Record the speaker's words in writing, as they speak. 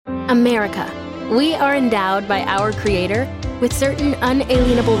America. We are endowed by our Creator with certain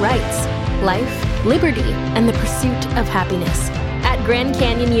unalienable rights: life, liberty, and the pursuit of happiness. At Grand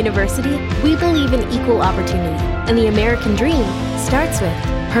Canyon University, we believe in equal opportunity, and the American dream starts with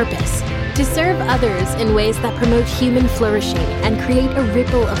purpose. To serve others in ways that promote human flourishing and create a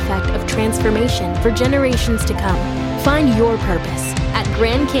ripple effect of transformation for generations to come. Find your purpose at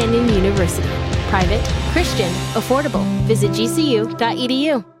Grand Canyon University. Private, Christian, affordable. Visit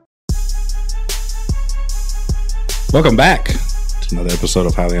gcu.edu. Welcome back to another episode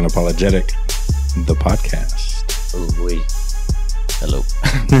of Highly Unapologetic, the podcast. Oh, wait. Hello.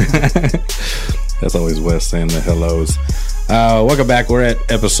 That's always Wes saying the hellos. Welcome back. We're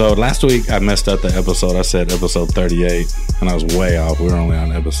at episode. Last week I messed up the episode. I said episode 38, and I was way off. We were only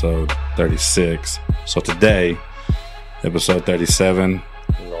on episode 36. So today, episode 37.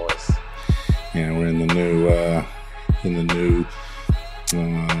 Nice. And we're in the new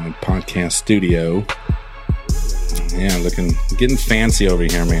podcast studio. Yeah, getting fancy over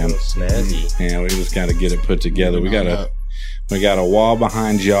here, man. Snazzy. Yeah, we just got to get it put together. We got a wall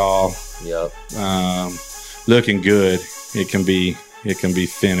behind y'all. Yep. Looking good. It can be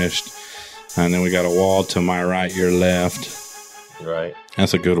finished. And then we got a wall to my right, your left. Right.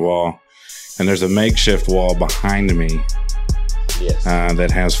 That's a good wall. And there's a makeshift wall behind me. Yes.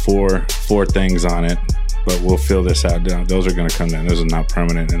 That has four things on it. But we'll fill this out. Those are going to come down. This is not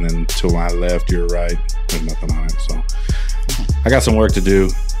permanent. And then to my left, your right, there's nothing on it. So I got some work to do.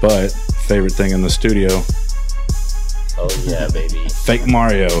 But favorite thing in the studio. Oh, yeah, baby. Fake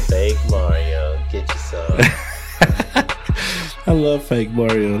Mario. Fake Mario. Get you some. I love Fake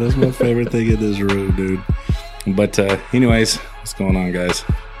Mario. That's my favorite thing in this room, dude. But anyways, what's going on, guys?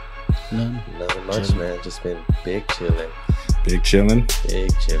 Nothing much, man. Just been big chilling. Big chilling?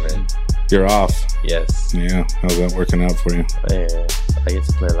 Big chilling. You're off. Yes. Yeah. How's that working out for you? Man, I get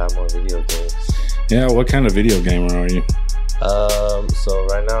to play a lot more video games. Yeah. What kind of video gamer are you? So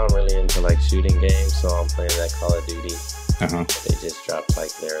right now I'm really into like shooting games. So I'm playing that Call of Duty. Uh-huh. They just dropped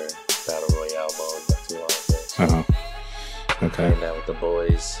like their Battle Royale mode not too long ago. So Uh-huh. Okay. playing that with the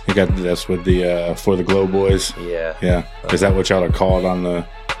boys. You got that's with the For the Glow boys. Yeah. Yeah. Is that what y'all are called on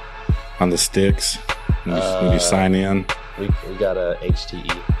the sticks when you sign in? We got a HTE.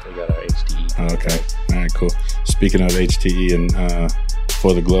 We got our HTE. Oh, okay. All right. Cool. Speaking of HTE and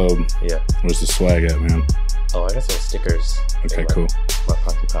For the Globe, Yeah. where's the swag at, man? Oh, I got some stickers. Okay. in Cool. My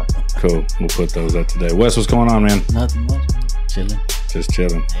pocket. Cool. We'll put those up today. Wes, what's going on, man? Nothing much. Chilling. Just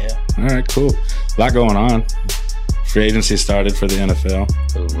chilling. Yeah. All right. Cool. A lot going on. Free agency started for the NFL.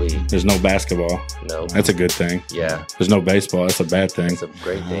 Ooh, wait. There's no basketball. No. That's a good thing. Yeah. There's no baseball. That's a bad thing. It's a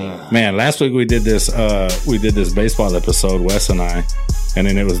great thing. Man, last week we did this baseball episode, Wes and I, and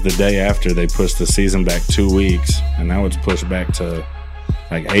then it was the day after they pushed the season back 2 weeks, and now it's pushed back to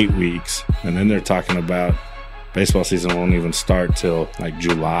like 8 weeks, and then they're talking about baseball season won't even start till like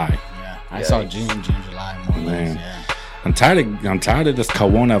July. Yeah. I saw June, July, more or Man. less. Yeah. I'm tired of this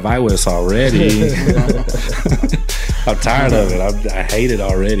coronavirus already. I'm tired of it. I hate it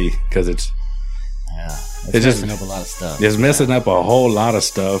already because it's It's just- messing up a lot of stuff. it's messing up a whole lot of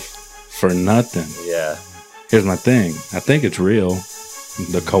stuff for nothing. Yeah. Here's my thing. I think it's real.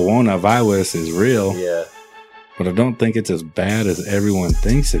 The coronavirus is real, Yeah. but I don't think it's as bad as everyone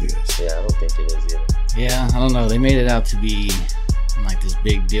thinks it is. Yeah. I don't think it is either. Yeah, I don't know. They made it out to be like this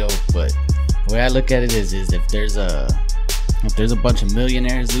big deal, but the way I look at it is if there's a bunch of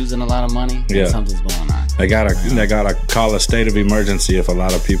millionaires losing a lot of money, then Yeah. something's going on. They gotta call a state of emergency if a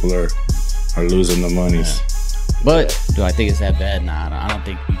lot of people are losing the monies. But do I think it's that bad? Nah, I don't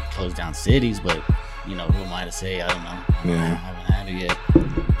think we close down cities, but who am I to say? I don't know. Yeah. I haven't had it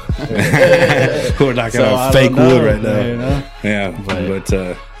yet. We're knocking So on I fake don't know, wood right now. you know? Yeah, But-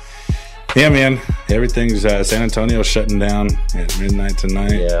 but yeah, man, everything's San Antonio's shutting down at midnight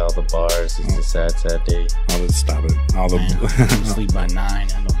tonight. Yeah. All the bars. It's a sad day. All the stop it. All Man, the sleep by 9. I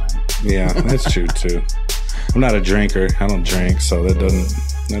don't mind. yeah, that's true too. I'm not a drinker. I don't drink, so that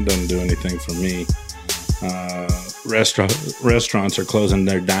doesn't do anything for me. Restaurants are closing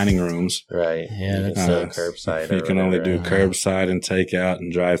their dining rooms. Right. Yeah, You that's can curbside. You or can only do whatever. curbside and takeout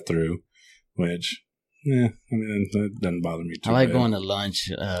and drive through, which, yeah, I mean, that doesn't bother me too I like bad. going to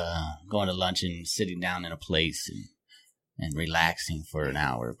lunch and sitting down in a place and relaxing for an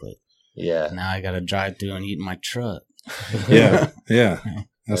hour. But Yeah. now I got to drive through and eat in my truck. Yeah, yeah.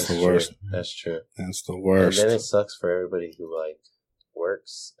 That's the true. worst. That's true. That's the worst. And then it sucks for everybody who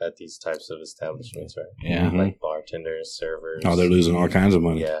works at these types of establishments, right? Yeah. Mhm. Like bartenders, servers. Oh, they're losing all kinds of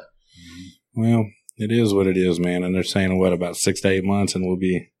money. Yeah. Well, it is what it is, man. And they're saying about 6 to 8 months, and we'll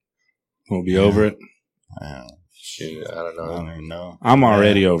be over it. Shoot, I don't I know. don't even know. I'm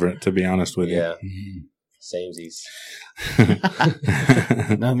already over it, to be honest with you. Yeah, Mhm. samesies.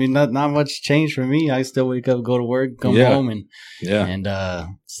 I mean, not much changed for me. I still wake up, go to work, come Yeah. home, and Yeah.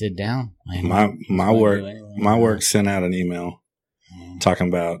 sit down. And My work sent out an email Mhm. talking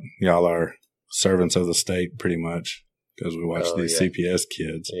about y'all are servants of the state pretty much because we watch these yeah. CPS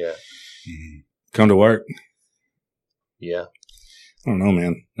kids. Yeah, Come to work. yeah. I don't know,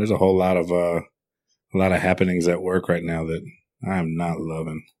 man. There's a whole lot of happenings at work right now that I'm not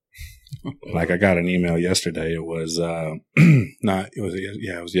loving. Like I got an email yesterday. It was it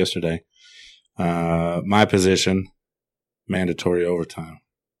was yesterday. My position, mandatory overtime.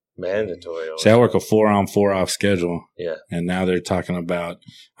 Mandatory. See, I work a 4-on, 4-off schedule, Yeah. and now they're talking about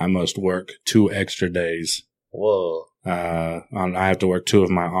I must work 2 extra days. Whoa. I have to work 2 of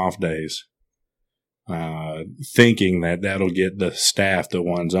my off days. Thinking that that'll get the staff, the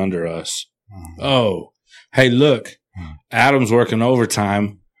ones under us. Oh, hey, look, Adam's working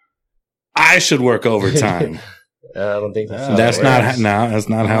overtime. I should work overtime. I don't think that's That's not that's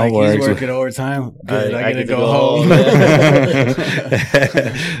not how it works. He's working overtime. Good, I get to go home. home.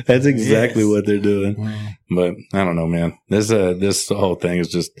 That's exactly what they're doing. Mm. But I don't know, man. This whole thing is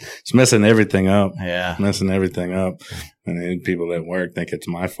just it's messing everything up. Yeah. Messing everything up. And then people at work think it's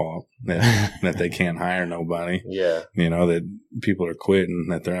my fault that they can't hire nobody. Yeah. You know, that people are quitting,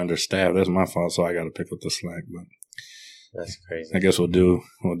 that they're understaffed. That's my fault, so I got to pick up the slack. But That's crazy. I guess we'll do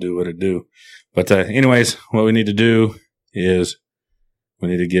what it do. But anyways, what we need to do is we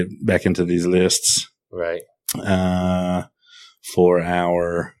need to get back into these lists Right. for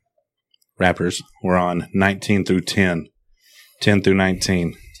our rappers. We're on 19 through 10. 10 through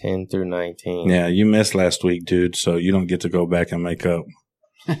 19. 10 through 19. Yeah, you missed last week, dude, so you don't get to go back and make up.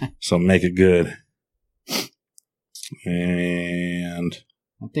 So make it good. And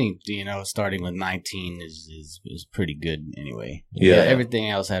I think, starting with 19 is pretty good anyway. Yeah. Everything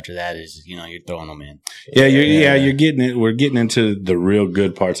else after that is, you're throwing them in. you're getting it. We're getting into the real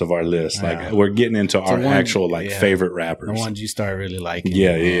good parts of our list. Like Yeah. we're getting into our one- actual yeah. favorite rappers. The ones you start really liking.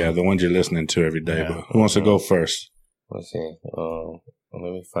 Yeah, the ones you're listening to every day. Yeah. But who wants to go first? Let's see. Let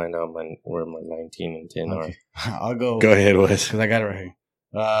me find out where my 19 and 10 Okay. I'll go. Go ahead, Wes. Because I got it right here.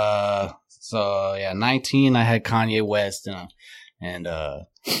 19, I had Kanye West. And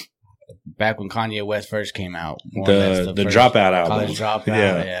back when Kanye West first came out. The Dropout album. College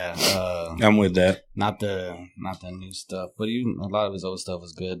Dropout, yeah. I'm with that. Not the new stuff, but even a lot of his old stuff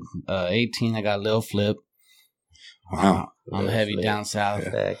was good. 18, I got Lil Flip. Wow. I'm Lil heavy Flip. down south.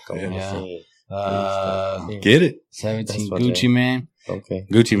 Back on the Yeah. scene. Get it. 17, That's what Gucci they- Man. Okay.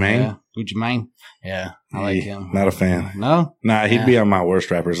 Gucci Mane. Yeah, Gucci Mane. Yeah, I like him. Not a fan. No? Nah, he'd Yeah. be on my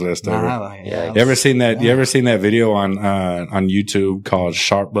worst rappers list ever. Nah, I like Yeah. You ever seen that? You ever seen that video on YouTube called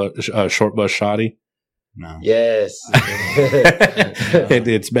Short Bus Shoddy? No. Yes.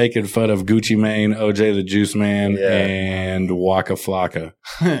 It's making fun of Gucci Mane, OJ the Juice Man, Yeah. and Waka Flocka.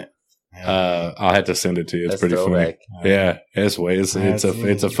 I'll have to send it to you. It's That's pretty throwback. funny. Yeah,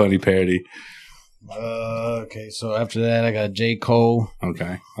 it's a funny parody. Okay, so after that, I got J. Cole.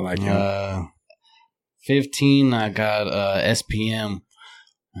 Okay, I like him. 15, I got SPM.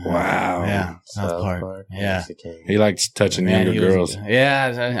 Wow. Yeah, South Park. Yeah. Mexican. He likes touching Man, younger he was- girls.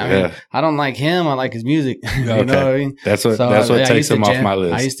 Yeah, I mean, I don't like him. I like his music. You know what I mean? That's what So, that's what yeah, I takes used to him off jam- my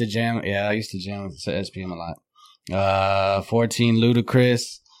list. I used to jam. Yeah, I used to jam with SPM a lot. 14,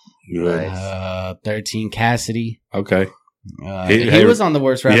 Ludacris. Good. Nice. 13, Cassidy. Okay. He hey, was on the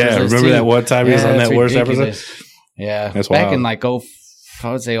worst rappers Yeah, list, remember too. that one time he was on that's that worst ridiculous. episode? Yeah, That's back wild. in like I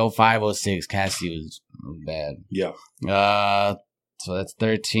would say 05, 06, Cassidy was bad. Yeah. So that's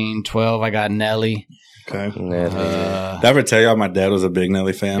 13, 12. I got Nelly. Okay. Nelly. Did I ever tell y'all my dad was a big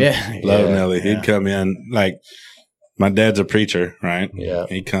Nelly fan? Yeah, Love yeah, Nelly. yeah. He'd come in my dad's a preacher, right? Yeah.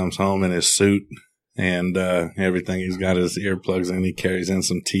 He comes home in his suit and everything. He's got his earplugs in. He carries in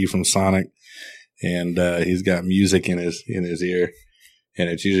some tea from Sonic, and he's got music in his ear. And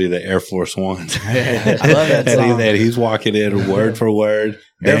it's usually the Air Force Ones. Yeah, I love that song. And he's walking in word for word.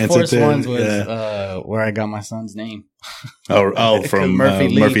 Air dancing Force to it. Ones was Yeah. where I got my son's name. From Murphy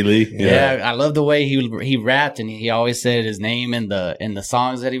Lee. Murphy Lee. Yeah. I love the way he rapped, and he always said his name in the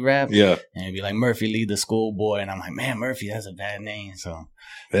songs that he rapped. Yeah. And it'd be like Murphy Lee, the schoolboy, and I'm like, man, Murphy, that's a bad name. So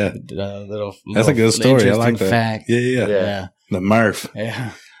Yeah. that's a good story. I like that. Fact. Yeah. Yeah. The Murph.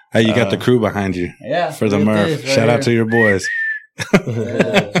 Yeah. Hey, you got the crew behind you Yeah. for the look at Murph. this right Shout out here. to your boys.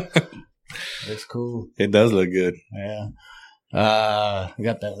 That's cool. It does look good. Yeah. We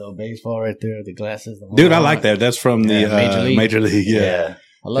got that little baseball right there, the glasses. The Dude, I like that. That's from the Yeah, Major League. Major League. Yeah. Yeah.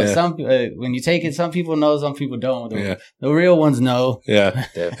 Look, Yeah. when you take it, some people know, some people don't. Yeah. The real ones know. Yeah.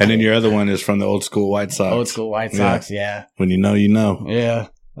 Definitely. And then your other one is from the old school White Sox. Old school White Sox, yeah. When you know, you know. Yeah.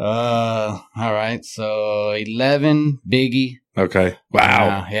 All right. So 11, Biggie. Okay.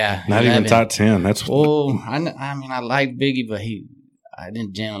 Wow. Yeah. Not 11. even top 10. That's Oh, I mean, I like Biggie, but I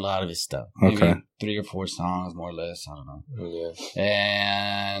didn't jam a lot of his stuff. Maybe Okay. 3 or 4 songs, more or less. I don't know. Yeah.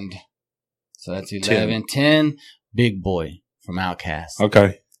 And so that's 11. 10, Big Boy from Outkast.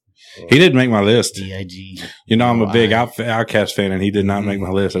 okay. He didn't make my list. D.I.G. You know, I'm a big Why? Outkast fan, and he did not make my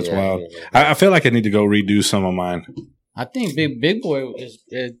list. That's Yeah, wild. yeah. I feel like I need to go redo some of mine. I think Big Boy is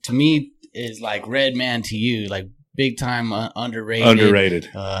to me is like Redman to you, like big time underrated. Underrated.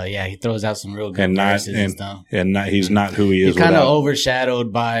 Yeah, he throws out some real good And not- verses and stuff. And he's not who he is. He's kind of without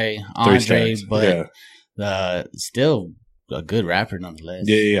overshadowed by 3 Andre, Stacks. but yeah. still a good rapper nonetheless.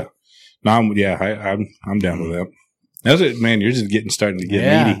 Yeah. No, I'm down with that. That's it, man. You're just starting to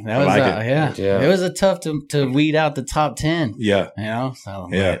get meaty. That I was like it. Yeah. It was a tough to weed out the top 10. Yeah. You know, so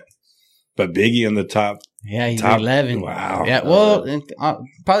Yeah. But Biggie in the top. yeah, he's Top- 11. wow. Yeah, well,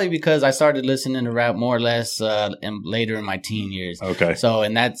 probably because I started listening to rap more or less later in my teen years. Okay. So,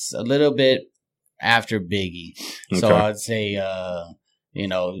 and that's a little bit after Biggie. So Okay. I'd say, you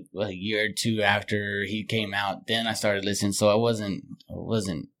know, a year or 2 after he came out, then I started listening. So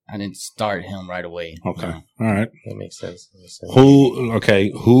I didn't start him right away. Okay. you know. All right. That makes sense.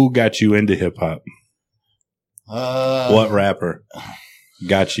 Who got you into hip hop? What rapper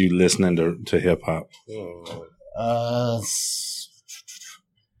got you listening to hip hop?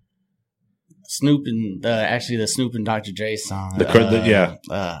 Snoop and actually the Snoop and Dr. Dre song. Yeah. Man,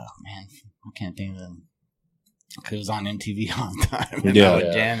 I can't think of them. It was on MTV all the time. And Yeah. I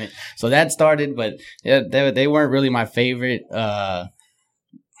would jam it. So that started, but yeah, they weren't really my favorite.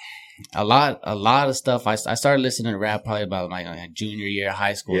 A lot of stuff. I started listening to rap probably about my junior year of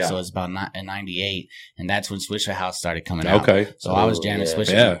high school. Yeah. So it's about in '98, and that's when Swisher House started coming out. Okay. So I was jamming Yeah.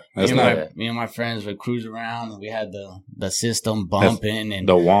 Swisher. Yeah. That's Me and my friends would cruise around, and we had the system bumping and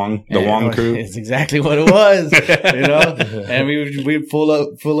the Wong crew. It's exactly what it was, you know. And we'd pull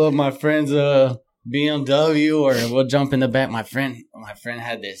up my friend's BMW, or we'll jump in the back. My friend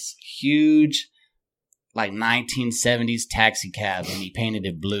had this huge, like 1970s taxi cab, and he painted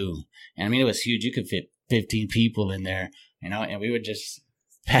it blue. And I mean, it was huge. You could fit 15 people in there, you know. And we would just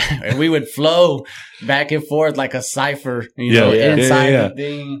and we would flow back and forth like a cipher, you know, inside the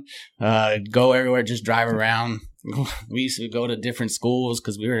thing. Go everywhere, just drive around. We used to go to different schools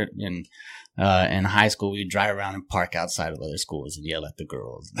because we were in high school. We'd drive around and park outside of other schools and yell at the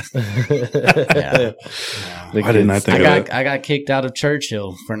girls. Yeah. Why didn't I think of that? I got kicked out of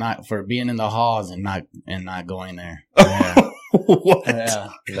Churchill for being in the halls and not going there. Yeah. What? Yeah. Nice.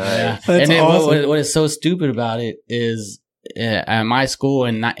 Yeah. That's And then awesome. what is so stupid about it is at my school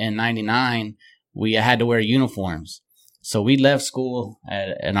in 99, we had to wear uniforms. So we left school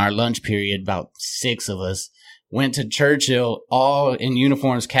in our lunch period, about 6 of us, went to Churchill, all in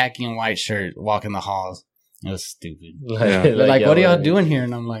uniforms, khaki and white shirt, walking the halls. It was stupid. Yeah. They're like, what are y'all doing here?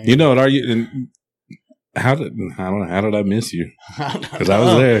 And I'm like, You know what? How did I miss you? Because I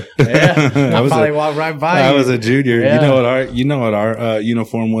was there. Yeah, I probably walked right by I you. was a junior. Yeah. You know what our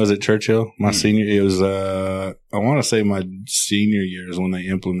uniform was at Churchill? My senior, it was I want to say my senior year is when they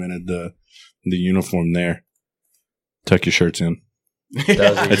implemented the uniform there. Tuck your shirts in.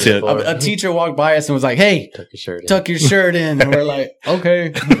 That's it. A teacher walked by us and was like, "Hey, Tuck your shirt in. tuck your shirt in," and we're like,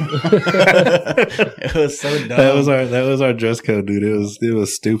 "Okay." It was so dumb. That was our dress code, dude. It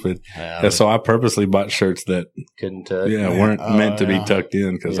was stupid. Yeah. And so I purposely bought shirts that Couldn't tuck. weren't Oh, meant to be yeah. tucked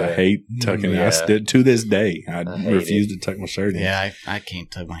in because I Yeah. hate tucking. Yeah. I still to this day I hate refuse to tuck my shirt in. Yeah, I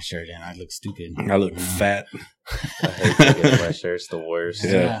can't tuck my shirt in. I look stupid. I look fat. I hate tucking my shirt's the worst.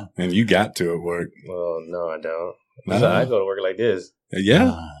 Yeah. Yeah. And you got to at work. Well, no, I don't. No. So I go to work like this.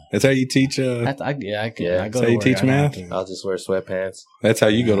 Yeah. That's how you teach. I That's can. Yeah. I go That's to how you work. teach I have math? to. I'll just wear sweatpants. how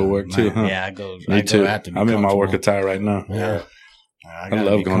you go to work too, huh? Yeah, I go. Me too. have to be I'm in my work comfortable. attire right now. Yeah. I gotta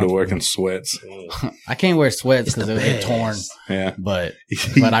love be going to work in comfortable. sweats. I can't wear sweats because it'll get torn. Yeah. But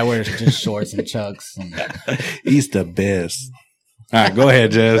I wear just shorts and chucks. And He's the best. All right, go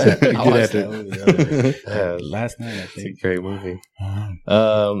ahead, Jazz. I Get watched at that it. movie the other day. Yeah, Last night, I it's a think. great movie.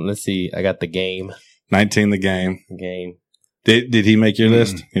 Uh-huh. Let's see. I got the game. 19 the game. Game. Did he make your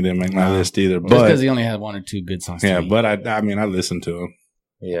list? He didn't make my No. list either. Just because But he only had 1 or 2 good songs. to yeah, me. but I mean I listened to him.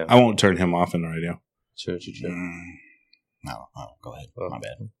 Yeah. I won't turn him off in the radio. True. No, go ahead. Oh. My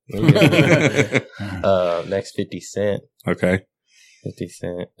bad. Next 50 Cent. Okay. 50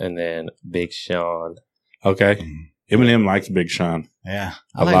 Cent. And then Big Sean. Okay. Mm-hmm. Eminem likes Big Sean. Yeah,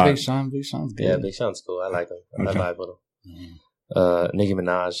 A I like lot. Big Sean. Big Sean's good. Yeah, Big Sean's cool. I like him. Okay. I vibe with him. Nicki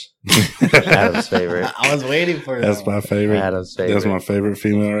Minaj. Adam's favorite. I was waiting for That's my favorite. Adam's favorite. That's my favorite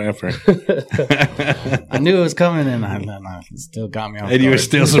female rapper. I knew it was coming, and I still got me off. And you were guard.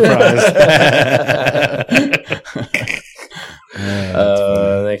 still surprised.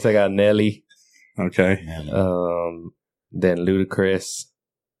 Next I got Nelly. Okay. Then Ludacris.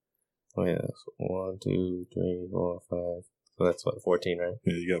 Oh yeah, 1, 2, 3, 4, 5. So that's what, 14, right?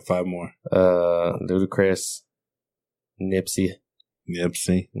 Yeah, you got 5 more. Ludacris, Nipsey.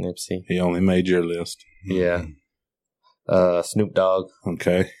 He only made your list. Yeah. Snoop Dogg.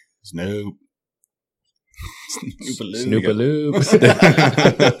 Okay. Snoop. Snoopaloo.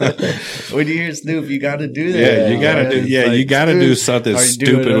 When you hear Snoop, you got to do that. Yeah, you gotta do. Yeah, Like, you gotta do something Or you do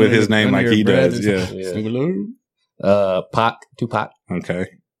stupid it with under- his name under like your he breath does. or Yeah. something. Yeah. Snoopaloo. Tupac. Okay.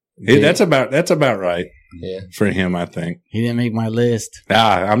 Big. That's about right Yeah. for him. I think. He didn't make my list.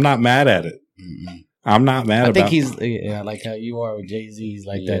 I'm not mad at it. Mm-mm. I'm not mad I about. think he's like how you are with Jay-Z. He's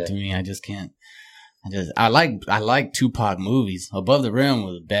like Yeah. that to me. I just can't. I like Tupac movies. Above the Rim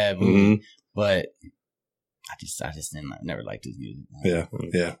was a bad movie, Mhm. but I just never liked his music. Yeah.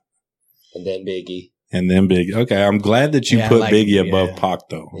 And then Biggie. And then Biggie. Okay, I'm glad that you Yeah, I put like- Biggie yeah. above Pac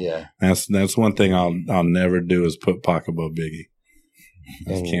though. Yeah. That's one thing I'll never do is put Pac above Biggie.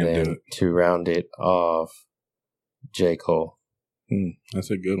 I And can't then do it. to round it off, J. Cole. That's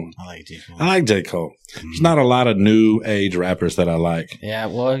a good one. I like J. Cole. I like J. Cole. There's not a lot of new age rappers that I like. Yeah,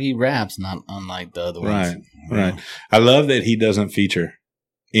 well, he raps not unlike the other ones. Right. I love that he doesn't feature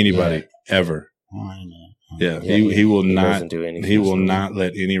anybody ever. Oh, I know. Yeah, Yeah, he will he not. doesn't do any He will featuring. not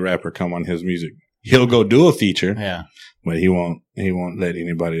let any rapper come on his music. He'll go do a feature, Yeah. but he won't. He won't let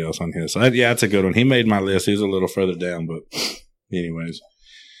anybody else on his. So yeah, that's a good one. He made my list. He's a little further down, but anyways.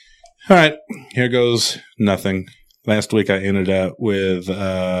 All right, here goes nothing. Last week I ended up with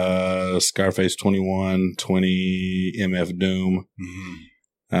Scarface 21, 20 MF Doom.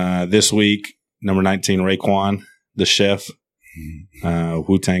 Mm-hmm. This week, number 19, Raekwon, the Chef,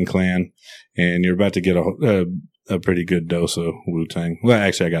 Wu-Tang Clan, and you're about to get a pretty good dose of Wu-Tang. Well,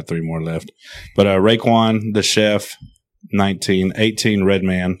 actually, I got 3 more left. But Raekwon, the Chef, 19, 18,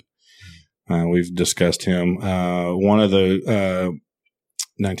 Redman. We've discussed him. One of the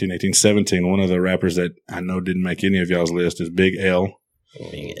 19, 18, 17, one of the rappers that I know didn't make any of y'all's list is Big L.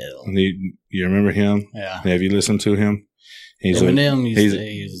 Big L. You remember him? Yeah. Have you listened to him? He's Eminem used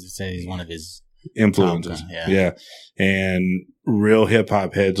he's- to say he's one of his. influences. Yeah. Yeah. And real hip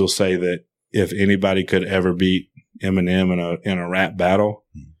hop heads will say that if anybody could ever beat Eminem in a rap battle,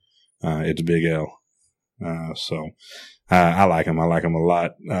 it's Big L. So I like him. I like him a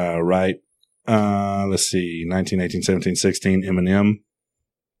lot. Right. Let's see. 19, 18, 17, 16, Eminem.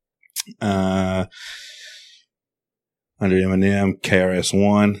 Under Eminem,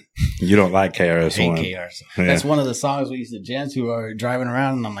 KRS-One. You don't like KRS-One. Hate KRS. Yeah. That's one of the songs we used to jam to or driving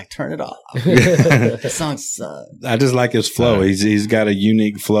around, and I'm like, turn it off. That song sucks. I just like his flow. He's got a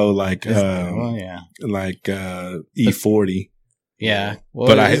unique flow like Well, yeah. E40. Yeah. Well,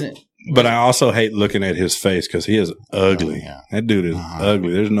 But I- isn't- But I also hate looking at his face because he is ugly. Oh, yeah. That dude is Uh-huh.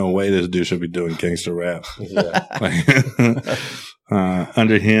 ugly. There's no way this dude should be doing gangster rap. Yeah.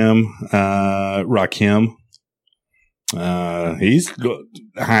 Under him, Rakim. He's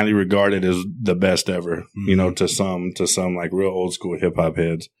highly regarded as the best ever. You know, to some like real old school hip hop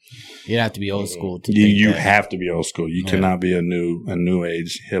heads. You'd have to be old school to You think that. have to be old school. You Yeah. cannot be a new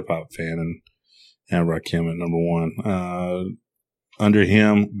age hip hop fan and Rakim at number 1. Under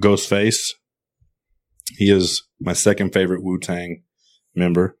him, Ghostface. He is my second favorite Wu-Tang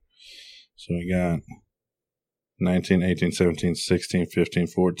member. So we got 19, 18, 17, 16, 15,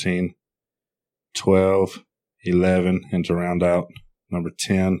 14, 12, 11, and to round out number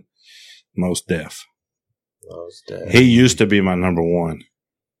 10, Mos Def. He used to be my number 1.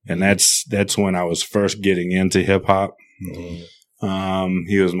 And that's when I was first getting into hip hop.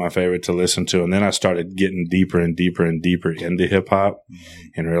 He was my favorite to listen to. And then I started getting deeper and deeper and deeper into hip hop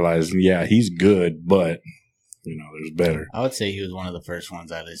and realized, yeah, he's good, but there's better. I would say he was one of the first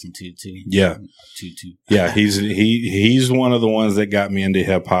ones I listened to too. Yeah. Yeah. He's one of the ones that got me into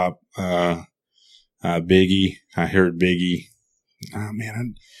hip hop. Biggie. I heard Biggie. Oh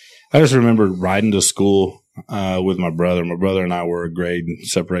man. I just remember riding to school, with my brother. My brother and I were a grade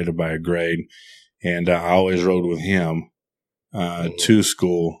separated by a grade. And I always rode with him. To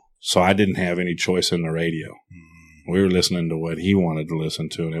school, so I didn't have any choice in the radio. We were listening to what he wanted to listen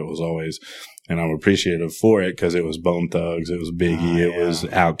to, and it was always, and I'm appreciative for it because it was Bone Thugs, it was Biggie, it was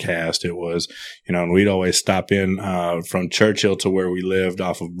Outkast, it was, and we'd always stop in from Churchill to where we lived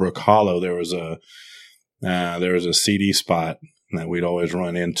off of Brook Hollow. There was a CD spot that we'd always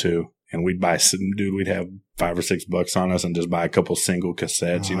run into, and we'd buy some, dude, we'd have $5 or $6 on us and just buy a couple single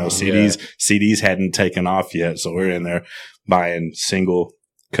cassettes. You know, Oh, CDs hadn't taken off yet. So we're in there buying single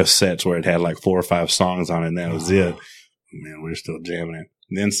cassettes where it had like 4 or 5 songs on it, and that was it. Man, we were still jamming it.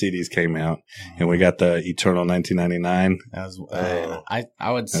 And then CDs came out, and we got the Eternal 1999. That was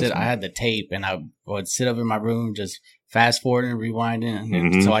I would sit. I had the tape, and I would sit up in my room, just fast forwarding,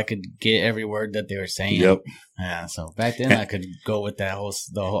 rewinding, so I could get every word that they were saying. Yep. Yeah. So back then, I could go with that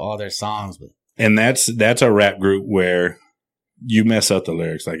all their songs. But And that's a rap group where you mess up the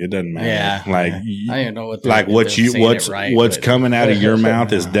lyrics, like it doesn't matter. yeah, Like I don't even know what like what's what's coming out of your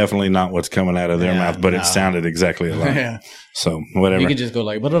mouth is definitely not what's coming out of their Yeah, mouth, but no. it sounded exactly alike. Yeah. So whatever. You could just go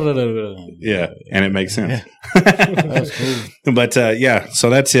like, Yeah, and it makes sense. That was cool. But yeah,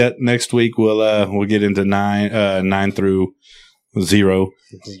 so that's it. Next week we'll get into 9 through 0.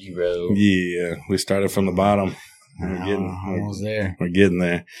 0. Yeah, we started from the bottom. Almost there. We're getting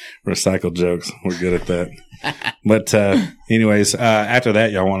there. Recycle jokes. We're good at that. But anyways, after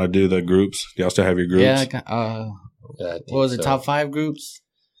that, y'all want to do the groups? Y'all still have your groups? Yeah. What was it? Top 5 groups?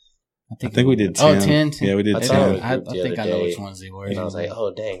 I think we did 10. 10. Yeah, we did I 10. thought I the think other I know day, which ones they were. And I was like,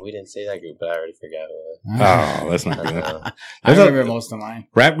 oh, dang, we didn't say that group, but I already forgot who it Oh, that's not was. I good. know. I remember most of mine.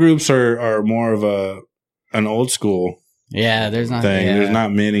 Rap groups are more of an old school Yeah, there's not thing. yeah. There's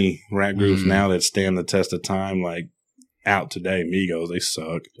not many rap groups Mhm. now that stand the test of time like out today. Migos, they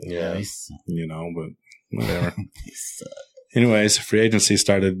suck, Yeah. you know, but whatever. They suck. Anyways, free agency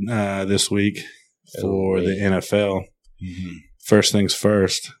started this week for the NFL. Mhm. First things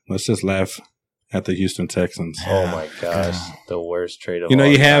first, let's just laugh at the Houston Texans. Oh my gosh, the worst trade of You know, all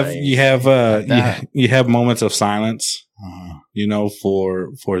you have time. you have moments of silence, Uh-huh. you know, for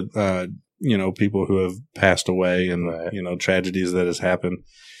you know, people who have passed away and Right. you know, tragedies that has happened.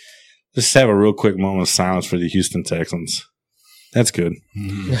 Just have a real quick moment of silence for the Houston Texans. That's good.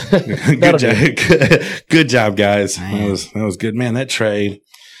 Mhm. Good job. Good job, guys. Man. That was good. Man, that trade.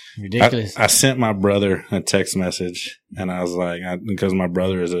 Ridiculous. I sent my brother a text message, and I was like, because my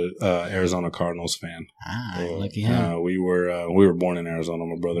brother is a Arizona Cardinals fan. Lucky him. We were born in Arizona,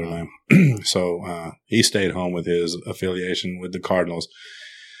 my brother and I. So he stayed home with his affiliation with the Cardinals.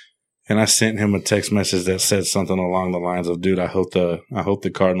 And I sent him a text message that said something along the lines of, "Dude, I hope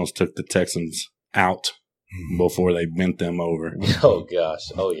the Cardinals took the Texans out before they bent them over." Oh gosh.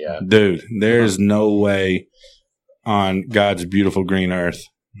 Oh yeah. Dude, there's no way on God's beautiful green earth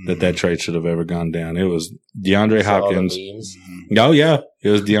that trade should have ever gone down. It was DeAndre Saw all the Hopkins. memes. Oh yeah, it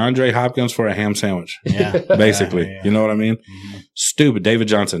was DeAndre Hopkins for a ham sandwich, Yeah. basically. Yeah. You know what I mean? Mhm. Stupid David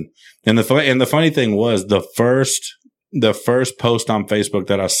Johnson. And the funny thing was the first post on Facebook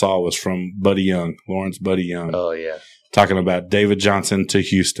that I saw was from Buddy Young, Lawrence Buddy Young, Oh yeah. talking about David Johnson to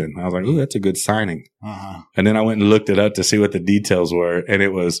Houston. I was like, "Ooh, that's a good signing." Uh-huh. And then I went and looked it up to see what the details were, and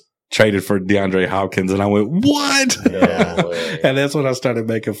it was traded for DeAndre Hopkins. And I went, "What?" No way. And that's when I started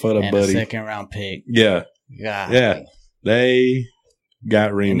making fun of And Buddy. a 2nd round pick. Yeah, God. yeah. They got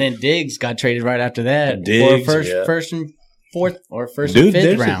And reamed. then Diggs got traded right after that. Diggs, for yeah. first and fourth or first Dude, and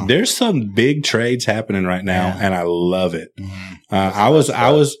fifth round. there's some big trades happening right now, Yeah. and I love it. Mhm. I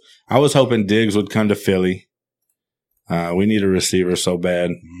was hoping Diggs would come to Philly. We need a receiver so bad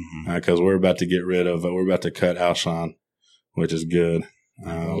Mhm. because we're about to cut Alshon, which is good. He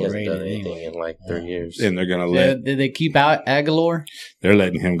hasn't Rated done anything anyway. in like 3 years. And they're gonna Did they keep out Aguilar? they're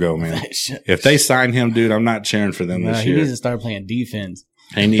letting him go, man. If they sign him, dude, I'm not cheering for them No, this he year. needs to start playing defense.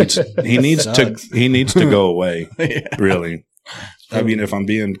 He needs to go away. Yeah. Really. I mean, if I'm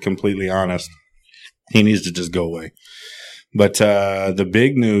being completely honest, he needs to just go away. But the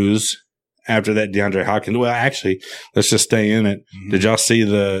big news after that DeAndre Hopkins, well, actually, let's just stay in it. Did y'all see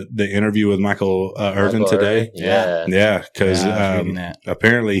the interview with Michael Irvin Michael today? Irvin? Yeah. Yeah, because Yeah, I was reading that.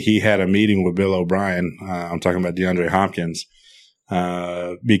 apparently he had a meeting with Bill O'Brien. I'm talking about DeAndre Hopkins.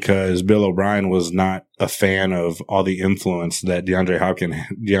 Because Bill O'Brien was not a fan of all the influence that DeAndre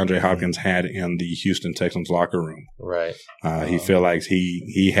Hopkins had in the Houston Texans locker room. Right. He felt like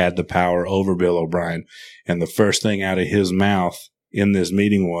he had the power over Bill O'Brien. And the first thing out of his mouth in this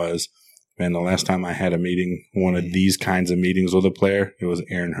meeting was, man, the last time I had a meeting, one of these kinds of meetings with a player, it was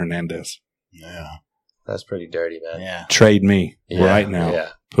Aaron Hernandez. Yeah. That's pretty dirty, man. Yeah. Trade me Yeah. right now. Yeah.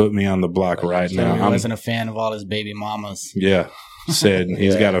 Put me on the block right So now. he wasn't a fan of all his baby mamas. Yeah. Said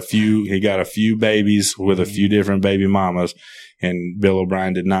he's Yeah. got a few babies with a few different baby mamas, and Bill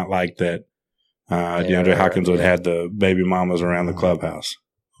O'Brien did not like that. DeAndre Hopkins would have the baby mamas around the clubhouse.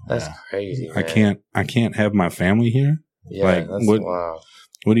 That's Yeah. crazy, man. I can't have my family here. Yeah, like, that's what- wow.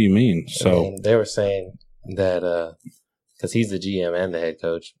 What do you mean? So And they were saying that because he's the GM and the head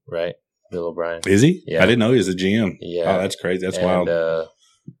coach, right? Bill O'Brien. is he? Yeah. I didn't know he was a GM. Yeah. Oh, that's crazy. That's and, wild.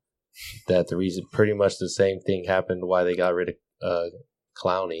 that the reason pretty much the same thing happened why they got rid of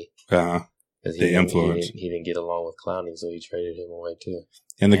Clowney. The influence. He didn't get along with Clowney, so he traded him away too.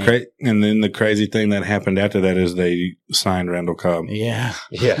 And and then the crazy thing that happened after that is they signed Randall Cobb. Yeah.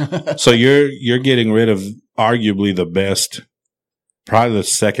 So you're getting rid of arguably the best, probably the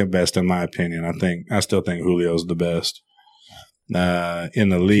second best in my opinion. I still think Julio's the best in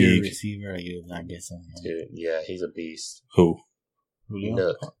the league. Pure receiver, I guess so. Dude, yeah, he's a beast. Who?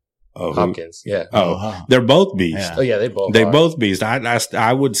 Julio. Oh, Hopkins. Yeah. Oh, they're both beasts. Oh yeah, they both beasts.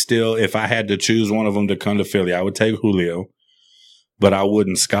 I would still, if I had to choose one of them to come to Philly, I would take Julio, but I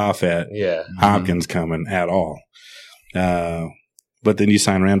wouldn't scoff at Hopkins coming at all. But then you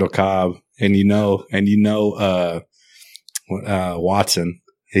sign Randall Cobb, and Watson.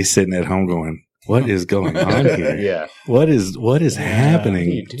 He's sitting at home going, "What is going on here? Yeah, what is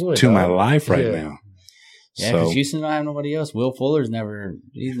happening to my life right now?" Yeah, because Houston don't have nobody else. Will Fuller's never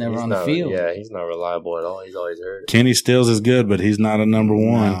on the field. Yeah, he's not reliable at all. He's always hurt. Kenny Stills is good, but he's not a number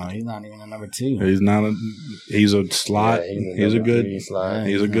one. No, he's not even a number two. He's a slot. Yeah, he's a good slot.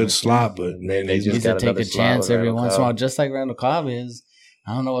 He's a good slot, but man, he needs to take a chance every once in a while, just like Randall Cobb is.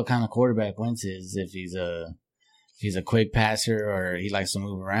 I don't know what kind of quarterback Wentz is. If he's a quick passer or he likes to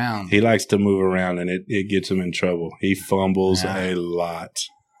move around. He likes to move around, and it gets him in trouble. He fumbles a lot.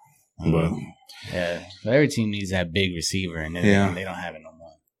 But yeah, every team needs that big receiver, and they don't have it no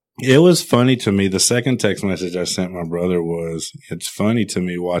more. It was funny to me. The second text message I sent my brother was, it's funny to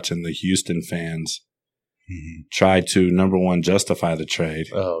me watching the Houston fans try to, number one, justify the trade.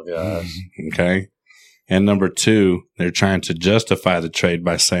 Oh, gosh. Okay. And number two, they're trying to justify the trade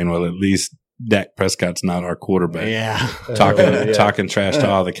by saying, well, at least Dak Prescott's not our quarterback. Yeah. Talking trash to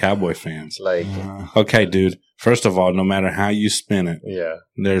all the Cowboy fans. Like, okay, dude. First of all, no matter how you spin it,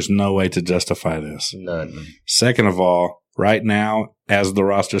 there's no way to justify this. None. Second of all, right now, as the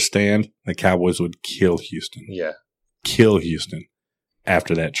roster stand, the Cowboys would kill Houston. Yeah. Kill Houston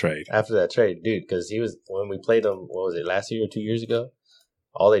after that trade. Dude, because when we played them, what was it, last year or 2 years ago?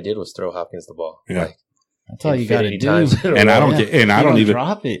 All they did was throw Hopkins the ball. Yeah. Like, that's all you got to do. And I don't get, and I don't even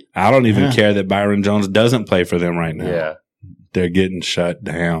drop it. I don't even care that Byron Jones doesn't play for them right now. Yeah. They're getting shut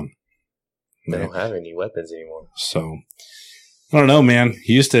down. They don't have any weapons anymore. So I don't know, man.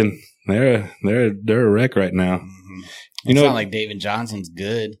 Houston, they're a wreck right now. Mm-hmm. You know, it's not like David Johnson's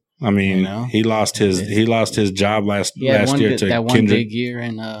good. I mean, he lost his job last year to that one big year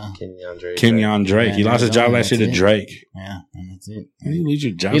and Kenyon Drake. Yeah, he lost his job last year to Drake. Yeah, and that's it. How do you lose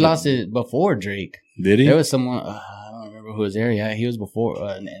your job? He lost it before Drake. Did he? There was someone I don't remember who was there. Yeah, he was before,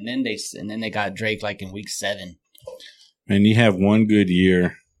 and then they got Drake like in week 7. And you have one good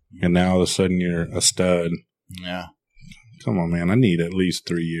year, and now all of a sudden you're a stud. Yeah. Come on, man. I need at least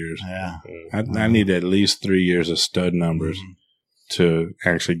 3 years. Yeah. I need at least 3 years of stud numbers to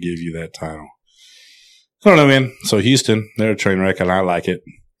actually give you that title. I don't know, man. So Houston, they're a train wreck, and I like it.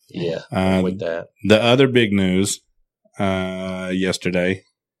 Yeah, with that. The other big news yesterday,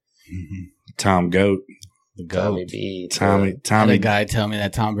 Tom Goat. The GOAT. Tommy. The guy tell me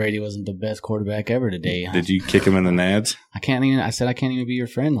that Tom Brady wasn't the best quarterback ever today. Did you kick him in the nads? I said I can't even be your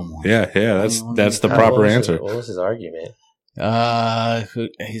friend no more. Yeah. That's the proper answer. What was his argument?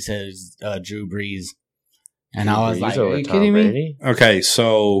 He says Drew Brees. And I was like, are you kidding me? Okay,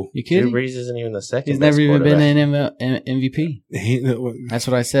 so you kidding? Drew Brees isn't even the second. He's never even been an MVP. That's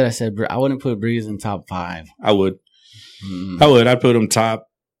what I said. I said I wouldn't put Brees in top 5. I would. I'd put him top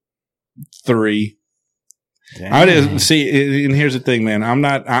 3. I didn't see. And here's the thing, man.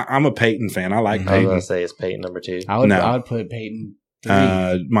 I'm a Peyton fan. I like Peyton. I was gonna say it's Peyton number 2. I would put Peyton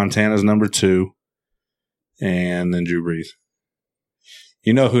 3. Montana's number 2, and then Drew Brees.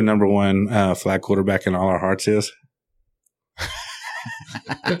 You know who number 1 flag quarterback in all our hearts is?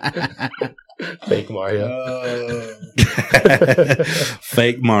 Fake Mario.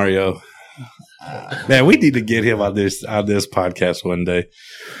 Fake Mario. Man, we need to get him on this podcast one day.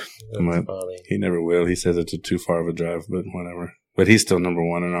 He never will. He says it's too far of a drive, but whatever. But he's still number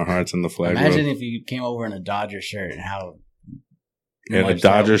 1 in our hearts in the flag. Imagine if you came over in a Dodger shirt and how. And a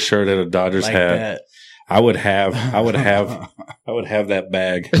Dodgers shirt and a Dodgers like hat. That. I would have that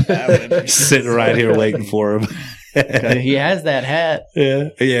bag sitting right here waiting for him. He has that hat.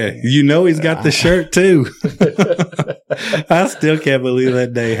 Yeah. You know he's got the shirt too. I still can't believe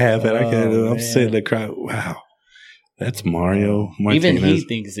that day happened. I'm sitting there crying. Wow, that's Mario Martinez. Even he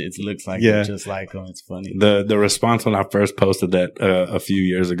thinks it looks like it, just like him. It's funny. The response when I first posted that a few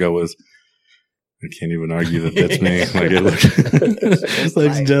years ago was, I can't even argue that that's me. Like it looks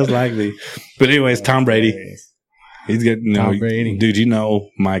just like me. But anyways, Tom Brady. He's getting Tom Brady. Dude,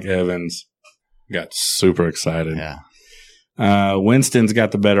 Mike Evans got super excited. Yeah. Winston's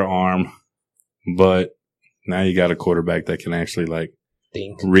got the better arm, but now you got a quarterback that can actually like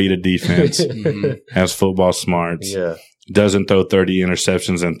Think. read a defense, has football smarts, Yeah. doesn't throw 30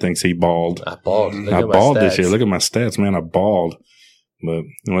 interceptions and thinks he balled. I balled. Look I at my balled this stats. year. Look at my stats, man. I balled. But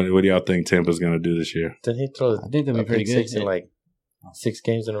what do y'all think Tampa's going to do this year? Didn't he throw I think they'll be a pretty pick good. six in like 6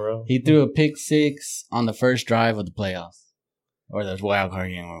 games in a row? He threw a pick 6 on the first drive of the playoffs. Or the wild card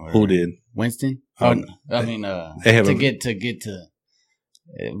game. Or whatever. Who did? Winston? Um, I mean, they have to a- get to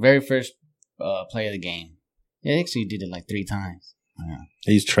very first play of the game. Yeah, actually did it like 3 times. Yeah.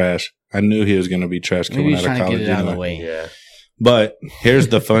 He's trash. I knew he was going to be trash Maybe coming he's out of trying to college. get it out of the anyway. way. Yeah. But here's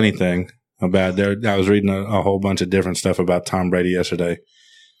the funny thing about there. I was reading a whole bunch of different stuff about Tom Brady yesterday.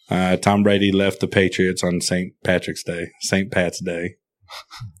 Tom Brady left the Patriots on St. Pat's Day.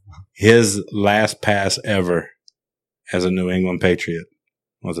 His last pass ever as a New England Patriot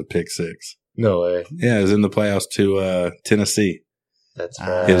was a pick 6. No way. Yeah, it was in the playoffs to Tennessee. That's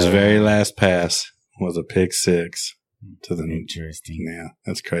His very last pass was a pick 6 to the Interesting. Yeah,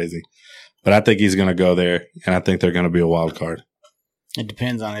 that's crazy. But I think he's going to go there, and I think they're going to be a wild card. It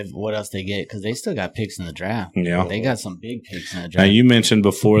depends on what else they get because they still got picks in the draft. Yeah. They got some big picks in the Now draft. you mentioned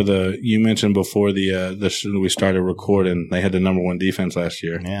before we started recording, they had the number 1 defense last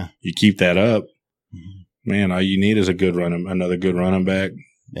year. Yeah. You keep that up, man. All you need is another good running back.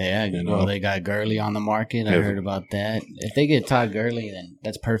 Yeah, You know? well, they got Gurley on the market. I Yeah. heard about that. If they get Todd Gurley, then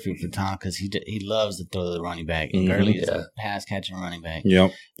that's perfect for Tom because he loves to throw the running back. And Mhm. Gurley is Yeah. a pass catching running back.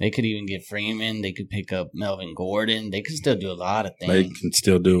 Yep, They could even get Freeman. They could pick up Melvin Gordon. They could still do a lot of they things. can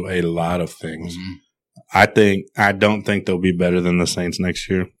still do a lot of things. Mhm. I don't think they'll be better than the Saints next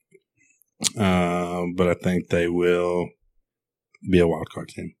year, but I think they will be a wild card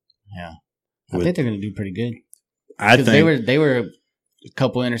team. Yeah, I think they're going to do pretty good I because think they were a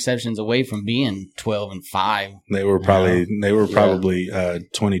couple interceptions away from being 12-5. they were probably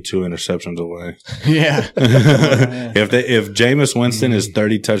 22 interceptions away. Yeah. If Jameis Winston is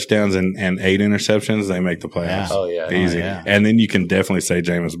 30 touchdowns and 8 interceptions, they make the playoffs. Oh, yeah. Easy. yeah. And then you can definitely say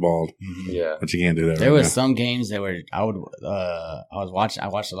Jameis balled, Mhm. Yeah. but you can't do that There right was some games that were I watched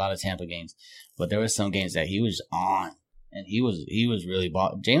a lot of Tampa games, but there was some games that he was on and he was really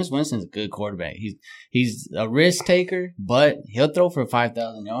ball. James Winston's a good quarterback. He's a risk taker, but he'll throw for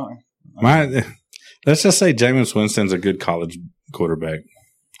 5,000 yards. Let's just say Jameis Winston's a good college quarterback.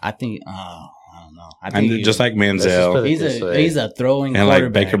 I think I don't know. I And think just like Let's just put Manziel it he's this way. a throwing and like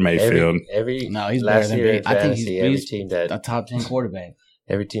quarterback. Baker Mayfield. Every No, he's better last than year in Baker. I think fantasy, he's a top 10 quarterback.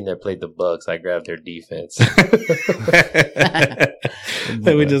 every team that played the Bucks, I grabbed their defense.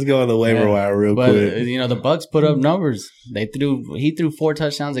 We just go on the waiver Yeah. wire real But quick. the Bucks put up numbers. He threw 4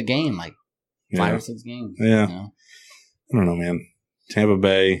 touchdowns a game, like 5 Yeah. or 6 games. Yeah. You know? I don't know, man. Tampa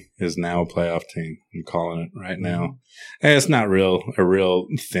Bay is now a playoff team. I'm calling it right now. And it's not a real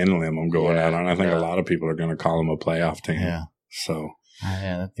thin limb I'm going out on. I think a lot of people are going to call them a playoff team. Yeah. So,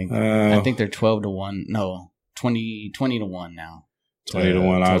 I think uh, they're 12-1. No, 20-1 now.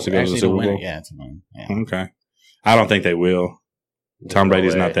 20-1 odds to go to the actually Super win Bowl. it. Yeah, to win. Yeah. Okay. I don't think they will. Tom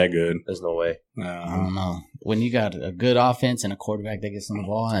Brady's not that good. There's no way. I don't know. When you got a good offense and a quarterback that gets on the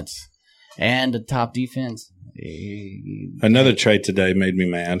ball, and a top defense. Another trade today made me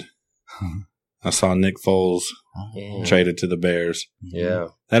mad. I saw Nick Foles Yeah. traded to the Bears. Yeah.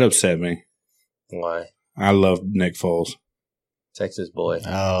 That upset me. Why? I love Nick Foles. Texas boy.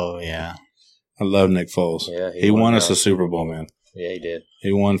 Oh yeah. I love Nick Foles. Yeah. He won us out. a Super Bowl, man. Yeah, he did.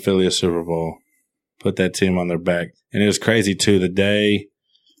 He won Philly a Super Bowl. Put that team on their back. And it was crazy, too. The day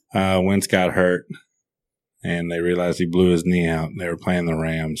Wentz got hurt and they realized he blew his knee out, they were playing the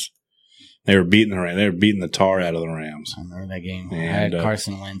Rams. They were beating the Rams. They were beating the tar out of the Rams. I remember that game. I And, had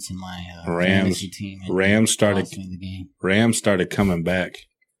Carson Wentz in my Rams- fantasy team. and Rams started lost me the game. Rams started coming back.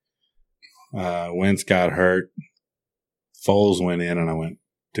 Wentz got hurt. Foles went in, and I went,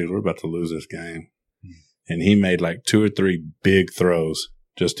 dude, we're about to lose this game. And he made like 2 or 3 big throws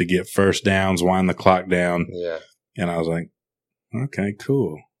just to get first downs, wind the clock down. Yeah. And I was like, okay,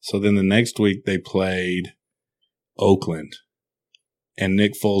 cool. So then the next week they played Oakland, and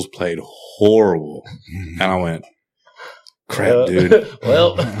Nick Foles played horrible. And I went, crap, dude.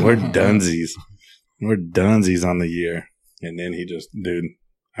 Well, We're dunsies. We're dunsies on the year. And then dude,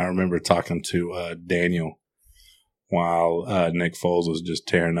 I remember talking to Daniel while Nick Foles was just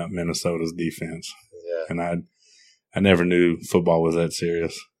tearing up Minnesota's defense. yeah. And I never knew football was that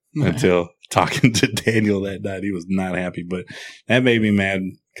serious until talking to Daniel that night. He was not happy, but that made me mad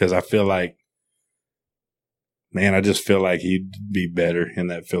because I feel like, man, I just feel like he'd be better in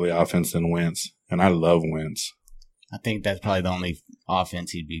that Philly offense than Wentz. And I love Wentz. I think that's probably the only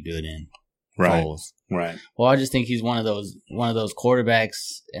offense he'd be good in. Right. Foles. Right. Well, I just think he's one of those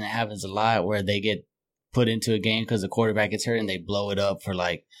quarterbacks, and it happens a lot where they get put into a game because the quarterback gets hurt and they blow it up for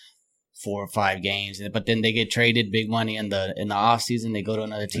like 4 or 5 games, but then they get traded big money in the off season. They go to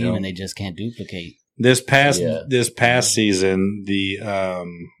another team and they just can't duplicate. This past season, the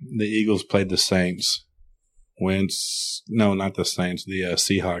Eagles played the Saints. Not the Saints, the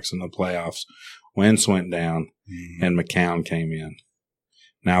Seahawks in the playoffs. Wentz went down and McCown came in.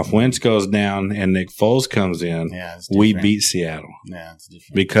 Now, if Wentz goes down and Nick Foles comes in, we beat Seattle. Yeah, it's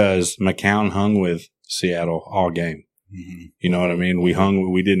different. Because McCown hung with Seattle all game. Mm-hmm. You know what I mean? We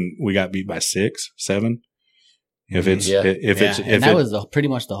got beat by 6, 7. That was pretty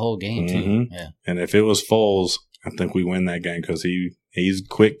much the whole game too. Mm-hmm. Yeah. And if it was Foles, I think we win that game because he's a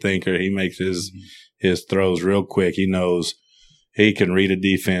quick thinker. He makes his throws real quick. He knows he can read a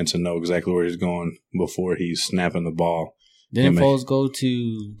defense and know exactly where he's going before he's snapping the ball. Didn't Foles go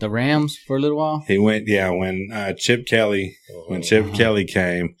to the Rams for a little while? He went, when Chip Kelly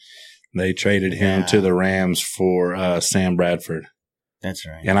came, they traded him to the Rams for Sam Bradford. That's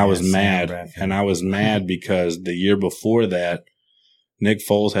right. And I was mad. And I was mad because the year before that, Nick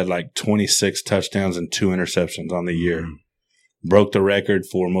Foles had like 26 touchdowns and 2 interceptions on the year. Broke the record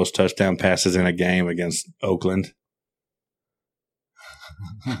for most touchdown passes in a game against Oakland.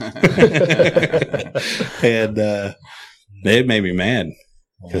 And it made me mad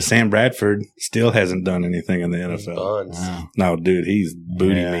because Sam Bradford still hasn't done anything in the NFL. Wow. No, dude, he's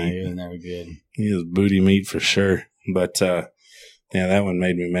booty meat. He was never good. He is booty meat for sure. But that one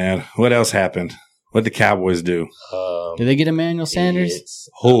made me mad. What else happened? What'd the Cowboys do? Did they get Emmanuel Sanders?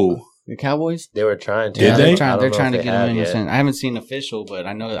 Who? The Cowboys? They were trying to. Did they? They're trying to get Emmanuel Sanders. I haven't seen official, but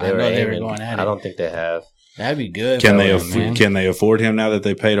I know they were going at it. I don't think they have. That'd be good. Can they afford him now that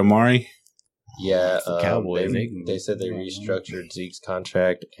they paid Amari? Yeah, Cowboys. They said they restructured Zeke's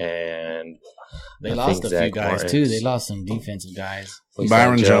contract, and they lost a few guys too. They lost some defensive guys.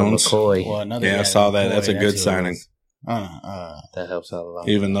 Byron Jones. McCoy. Well, I saw that. That's a good signing. That helps out a lot.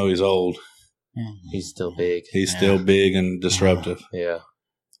 Even though he's old, he's still big. He's still big and disruptive. Yeah.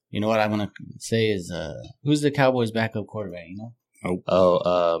 You know what I want to say is, who's the Cowboys' backup quarterback? You know?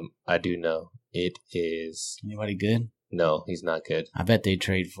 Oh, I do know. It is anybody good? No, he's not good. I bet they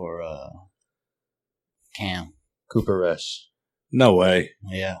trade for Cam. Cooper Rush. No way.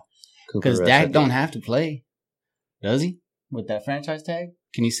 Yeah. Because Dak don't have to play, does he? With that franchise tag,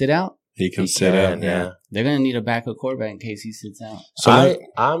 can he sit out? He can sit out. Yeah. They're gonna need a backup quarterback in case he sits out. So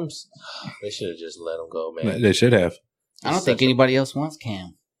they should have just let him go, man. They should have. I don't think anybody else wants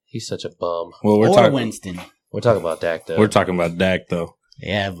Cam. He's such a bum. Well, Winston. We're talking about Dak, though. We're talking about Dak, though.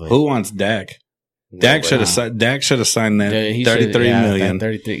 Yeah, but who wants Dak? Dak should have signed that $33 million.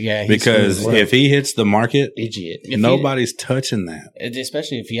 33, yeah, because if he hits the market, idiot, nobody's touching that.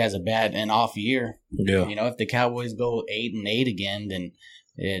 Especially if he has a bad and off year. Yeah, you know, if the Cowboys go 8-8 again, then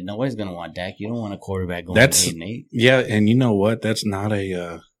nobody's gonna want Dak. You don't want a quarterback going 8-8. Yeah, and you know what? That's not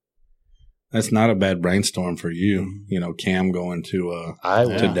a bad brainstorm for you. You know, Cam going to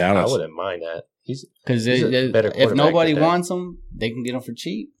Dallas. I wouldn't mind that. Because if nobody wants him, they can get him for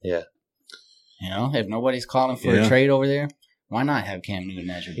cheap. Yeah. You know, if nobody's calling for a trade over there, why not have Cam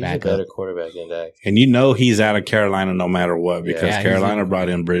Newton as your backup? He's a better quarterback than Dak. And you know he's out of Carolina no matter what because Carolina brought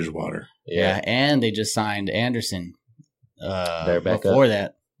in Bridgewater. Yeah, and they just signed Anderson their backup. Before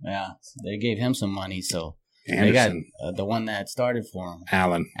that. Yeah, so they gave him some money, so Anderson. They got the one that started for him.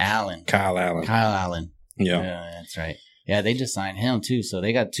 Kyle Allen. Yeah, that's right. Yeah, they just signed him too, so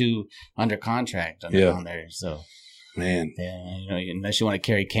they got 2 under contract on there. So, man, you know, unless you want to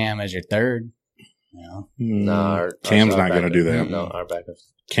carry Cam as your third. You know? Cam's not going to do that. No, our backup.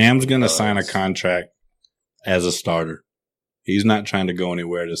 Cam's going to sign a contract as a starter. He's not trying to go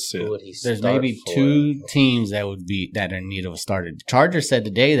anywhere to sit. There's maybe 2 teams that are in need of a starter. Chargers said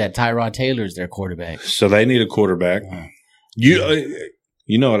today that Tyrod Taylor is their quarterback. So they need a quarterback. You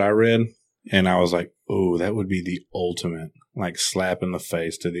know what I read? And I was like, oh, that would be the ultimate, like, slap in the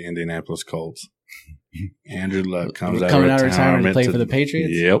face to the Indianapolis Colts. Andrew Luck coming out of retirement to play for the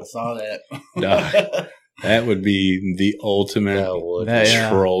Patriots? Yep. I saw that. That would be the ultimate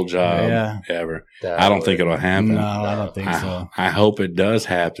troll job ever. I don't think it'll happen. No, I don't think so. I hope it does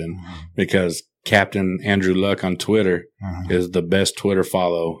happen because Captain Andrew Luck on Twitter is the best Twitter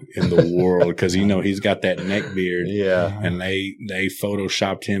follow in the world because he's got that neck beard. Yeah, and they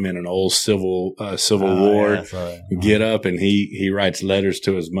photoshopped him in an old Civil War get up, and he writes letters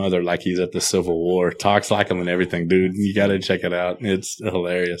to his mother like he's at the Civil War, talks like him and everything. Dude, you got to check it out. It's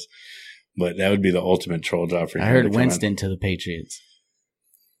hilarious. But that would be the ultimate troll job for him. I heard Winston to the Patriots.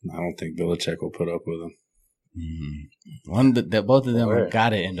 I don't think Belichick will put up with him. Both of them have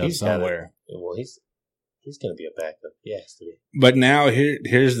got to end up somewhere. Well, he's going to be a backup. He has to be. But now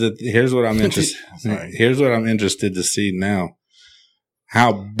here's what I'm interested. Here's what I'm interested to see now: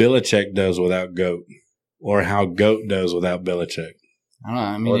 how Belichick does without Goat, or how Goat does without Belichick. I don't know.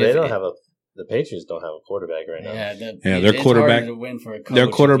 I mean, Well, the Patriots don't have a quarterback right now. Yeah, their quarterback. To win for a coach Their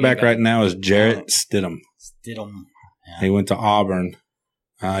quarterback right now is Jarrett Stidham. Stidham. Yeah. He went to Auburn.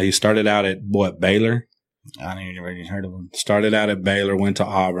 He started out at Baylor. I didn't even really heard of him. Started out at Baylor, went to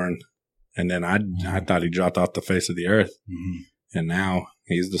Auburn, and then I thought he dropped off the face of the earth. Mm-hmm. And now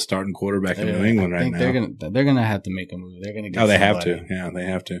he's the starting quarterback in New England right now. They're gonna have to make a move. They're gonna get they somebody. have to. Yeah, they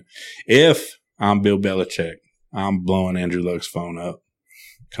have to. If I'm Bill Belichick, I'm blowing Andrew Luck's phone up.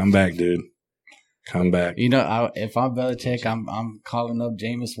 Come back, dude. Come back. You know, if I'm Belichick, I'm calling up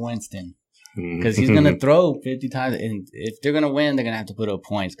Jameis Winston because he's gonna throw 50 times, and if they're gonna win, they're gonna have to put up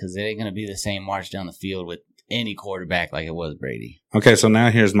points because it ain't gonna be the same march down the field with any quarterback like it was Brady. Okay, so now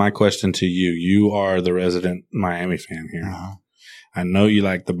here's my question to you. You are the resident Miami fan here. Uh-huh. I know you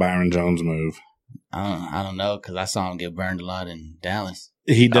like the Byron Jones move. I don't know because I saw him get burned a lot in Dallas.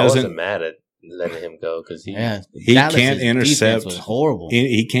 He doesn't. I wasn't mad at letting him go because he can't intercept. Was horrible.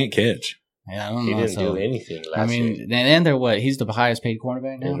 He can't catch. Yeah, I don't know. He didn't do anything last year. And they're what? He's the highest paid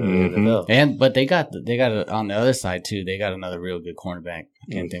cornerback now. Mm-hmm. But they got it on the other side too. They got another real good cornerback.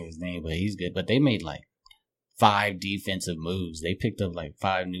 I can't think of his name, but he's good. But they made like 5 defensive moves. They picked up like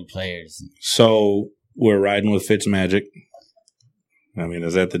 5 new players. So we're riding with Fitzmagic. I mean,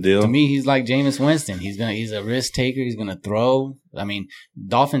 is that the deal? To me, he's like Jameis Winston. He's a risk taker. He's gonna throw. I mean,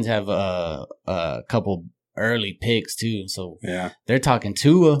 Dolphins have a couple early picks too, so yeah, they're talking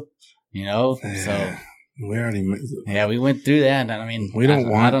Tua. You know, so we already. Yeah, we went through that. And I mean, we don't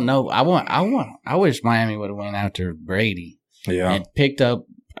want. I don't know. I wish Miami would have went after Brady. Yeah, and picked up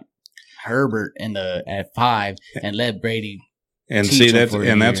Herbert at 5 and let Brady. And see that's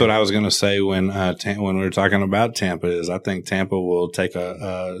what I was going to say when we were talking about Tampa is I think Tampa will take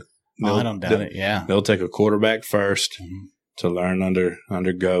I don't doubt it. Yeah, they'll take a quarterback first to learn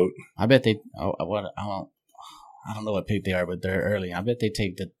under Goat. I bet they. I don't know what pick they are, but they're early. I bet they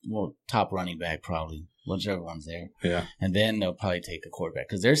take the top running back probably, whichever one's there. Yeah, and then they'll probably take a quarterback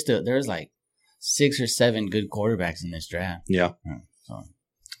because there's like 6 or 7 good quarterbacks in this draft. Yeah, so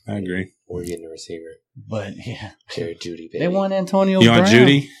I agree. We're getting a receiver. But, yeah. Jared Judy, baby. They want Antonio You Brown. want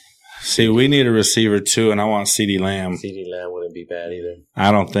Judy? See, we need a receiver, too, and I want CeeDee Lamb. CeeDee Lamb wouldn't be bad either.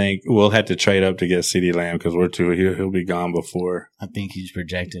 I don't think we'll have to trade up to get CeeDee Lamb because he'll be gone before. I think he's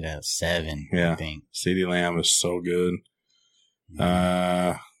projected at 7. Yeah. I think. CeeDee Lamb is so good.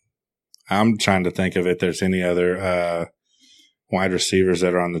 I'm trying to think if there's any other wide receivers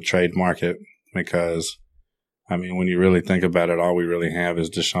that are on the trade market because, I mean, when you really think about it, all we really have is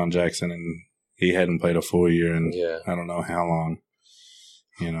Deshaun Jackson, and he hadn't played a full year in I don't know how long.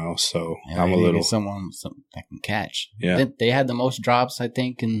 You know, so I'm a little someone that can catch. Yeah, they had the most drops, I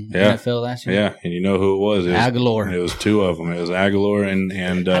think, in NFL last year. Yeah, and you know who it was? Aguilar. It was 2 of them. It was Aguilar and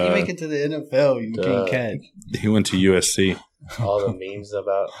how do you make it to the NFL? You can't catch. He went to USC. All the memes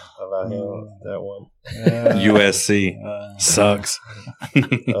about him, that one. USC sucks.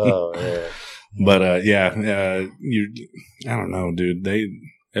 Oh yeah. But I don't know, dude.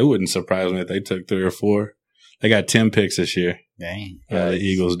 It wouldn't surprise me if they took 3 or 4. They got 10 picks this year. Dang. The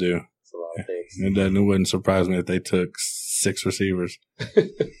Eagles do. That's a lot of picks. It wouldn't surprise me if they took 6 receivers.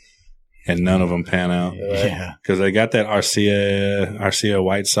 And none of them pan out. Yeah. Because they got that Arcia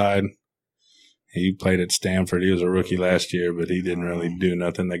Whiteside. He played at Stanford. He was a rookie last year, but he didn't really do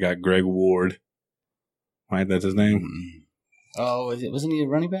nothing. They got Greg Ward. Right? That's his name? Oh, wasn't he a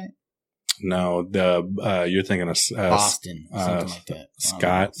running back? No, you're thinking of Boston, something like that.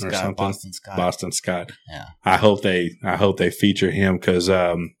 Scott or something. Boston Scott. Yeah. I hope they feature him because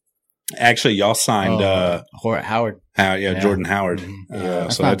actually y'all signed Howard. Jordan Howard. Mm-hmm.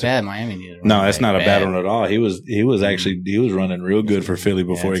 That's not bad. Miami needed. No, that's not a bad one at all. He was actually he was running real good for Philly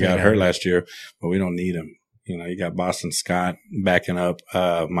before he got hurt last year, but we don't need him. You know, you got Boston Scott backing up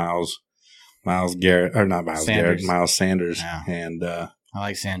Miles Garrett or not Miles Garrett, Miles Sanders, and. I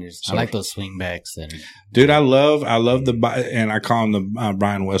like Sanders. I like those swing backs. Dude, I love and I call them the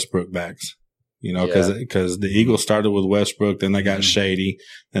Brian Westbrook backs. You know, because the Eagles started with Westbrook, then they got Shady,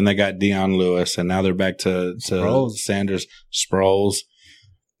 then they got Deion Lewis, and now they're back to Sanders, Sproles.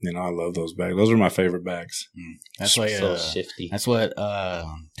 You know, I love those backs. Those are my favorite backs. That's why so shifty. That's what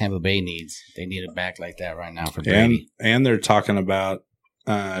Tampa Bay needs. They need a back like that right now for Brady. And they're talking about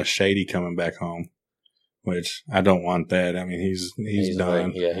Shady coming back home. Which I don't want that. I mean, he's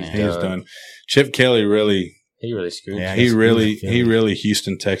done. He's done. Chip Kelly really He really screwed. Yeah, He really Philly.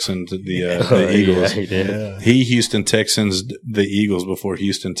 Houston Texans the Oh, Eagles. Yeah, he did. Yeah. He Houston Texans the Eagles before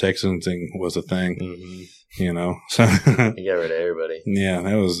Houston Texans thing was a thing. Mhm. You know, so He got rid of everybody. yeah,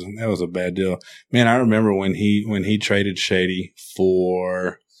 that was a bad deal. Man, I remember when he traded Shady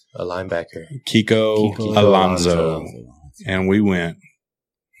for A linebacker. Kiko Kiko Alonso, and we went.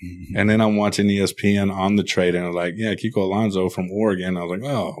 Mhm. And then I'm watching ESPN on the trade, and I'm like, yeah, Kiko Alonso from Oregon. I was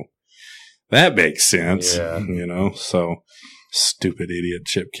like, oh, that makes sense. Yeah. You know, so stupid idiot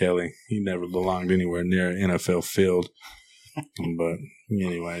Chip Kelly. He never belonged anywhere near an NFL field. But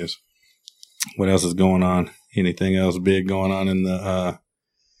anyways, what else is going on? Anything else big going on in the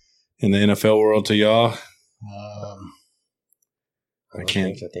NFL world to y'all? I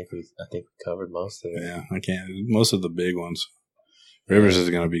can't. I think we covered most of it. Yeah, I can't. Most of the big ones. Rivers is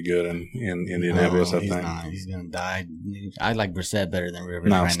going to be good in Indianapolis, I he's think. not. He's gonna die. I like Brissett better than Rivers.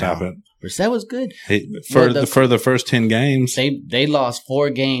 No, right stop now. it. Brissett was good. For Well, the first 10 games. They lost 4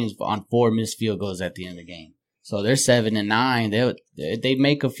 games on 4 missed field goals at the end of the game. So they're 7-9. They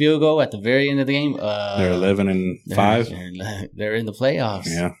make a field goal at the very end of the game. They're 11-5. They're in the playoffs.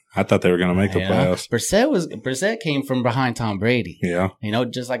 Yeah, I thought they were going to make the playoffs. Brissett came from behind Tom Brady. Yeah. You know,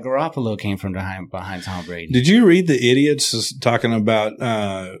 just like Garoppolo came from behind Tom Brady. Did you read the idiots talking about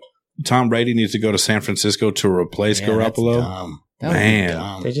Tom Brady needs to go to San Francisco to replace Garoppolo? That's dumb. That was Man.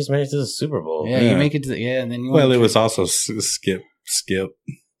 dumb. They just made it to the Super Bowl. Yeah, Yeah. you make it to and then you Well, want it to- was also Skip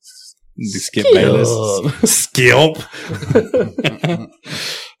Bayless. Skip.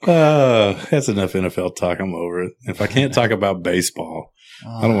 That's enough NFL talk. I'm over it. If I can't talk about baseball,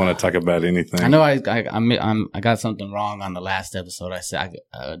 I don't want to talk about anything. I know I got something wrong on the last episode. I said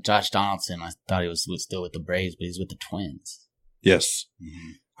Josh Donaldson. I thought he was still with the Braves, but he's with the Twins. Yes.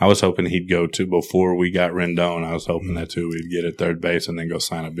 I was hoping he'd go to before we got Rendon. I was hoping that too. We'd get at third base and then go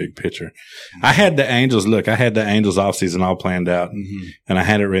sign a big pitcher. I had the Angels offseason all planned out, and I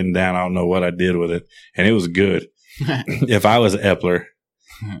had it written down. I don't know what I did with it, and it was good. If I was Epler,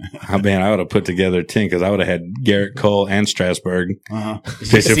 I would have put together a team because I would have had Garrett Cole and Strasburg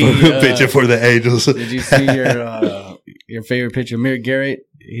pitching for the Angels. Did you see your favorite pitcher, Amir Garrett?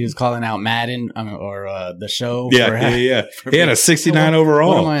 He was calling out Madden or the show. Yeah. He had a 69 overall.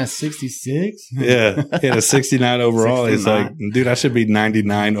 What am I, a 66? Yeah, he had a 69 overall. 69. He's like, dude, I should be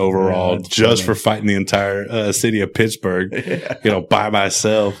 99 overall that's just funny. for fighting the entire city of Pittsburgh, by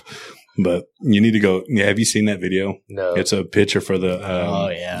myself. But you need to go. Yeah, have you seen that video? No. It's a pitcher for the.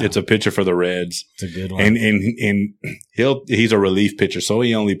 It's a pitcher for the Reds, It's a good one. and he's a relief pitcher, so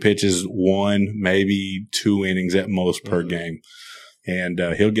he only pitches 1, maybe 2 innings at most per game. And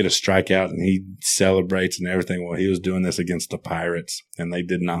he'll get a strikeout, and he celebrates and everything. Well, he was doing this against the Pirates, and they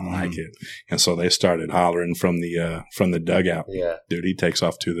did not like it, and so they started hollering from the dugout. Yeah. Dude, he takes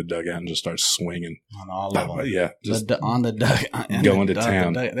off to the dugout and just starts swinging. on all of them. Yeah, just on the dugout. Going to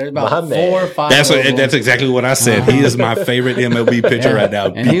town. There's about My man. 4 or 5. that's exactly what I said. He is my favorite MLB pitcher right now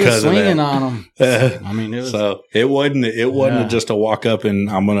and he was because of swinging that. on him. I mean, it was. So it wasn't just to walk up and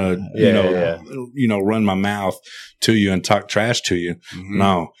I'm gonna run my mouth to you and talk trash to you.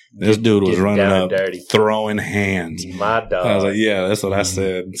 No, this dude was Getting running down up, and dirty. throwing hands. My dog. I was like, yeah, that's what I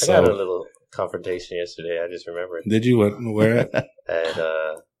said. I got a So little confrontation yesterday. I just remembered did you where at? at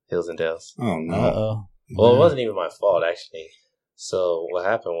Hills and Dales. Oh no. Uh-oh. Well, it wasn't even my fault actually. So what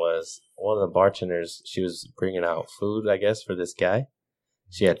happened was one of the bartenders, she was bringing out food, I guess, for this guy.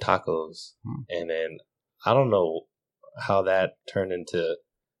 She had tacos, and then I don't know how that turned into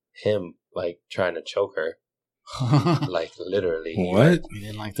him like trying to choke her, like literally. What? He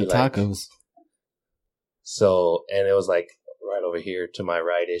didn't like the He liked- tacos. So, and it was like right over here to my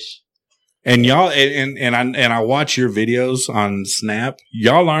rightish. And y'all and I watch your videos on Snap.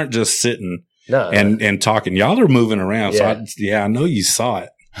 Y'all aren't just sitting No, and talking. Y'all are moving around. Yeah. So I know you saw it.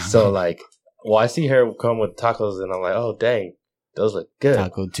 so like, well, I see her come with tacos, and I'm like, oh dang, those look good.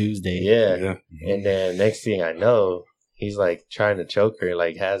 Taco Tuesday. Yeah. And then next thing I know, he's like trying to choke her,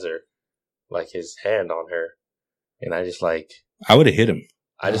 like has her, like his hand on her, and I just like, I would have hit him.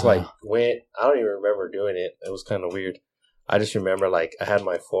 I just like went. I don't even remember doing it. It was kind of weird. I just remember like I had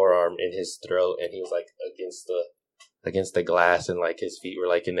my forearm in his throat, and he was like against the glass, and like his feet were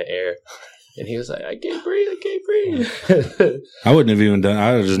like in the air, and he was like, I can't breathe. I wouldn't have even done.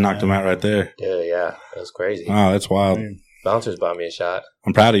 I would have just knocked him out right there. Yeah, it was crazy. Wow, that's wild. Bouncers bought me a shot.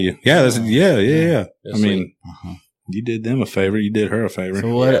 I'm proud of you. Yeah, that's yeah. It I was mean, Uh-huh. You did them a favor. You did her a favor.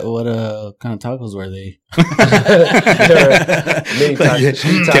 So what kind of tacos were they? Mini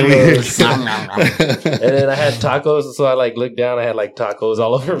tacos. And then I had tacos, so I like looked down. I had like tacos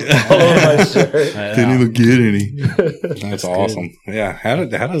all over my shirt. Didn't even get any. That's awesome. Good. Yeah. How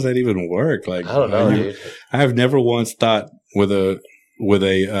does that even work? Like, I don't know, dude. I've never once thought with a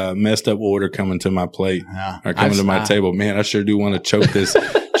messed up order coming to my plate or coming to my table, man, I sure do want to choke this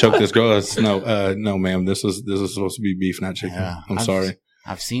girl. No, ma'am, this is supposed to be beef, not chicken. Yeah, I'm sorry.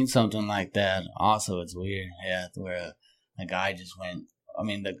 I've seen something like that. Also, it's weird. Yeah, where a guy just went. I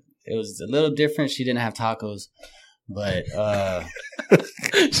mean, it was a little different. She didn't have tacos, but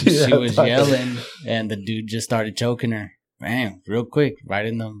she was yelling, and the dude just started choking her. Bam, real quick, right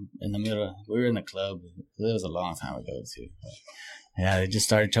in the middle. We were in the club. It was a long time ago too. But yeah, they just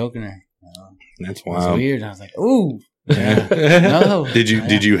started choking her. That's wild. It was weird. I was like, ooh. Yeah. No. Did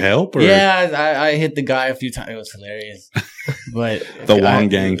you help? Or? Yeah, I hit the guy a few times. It was hilarious. But the Wong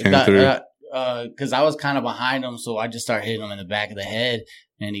gang came through. Because I was kind of behind him, so I just started hitting him in the back of the head,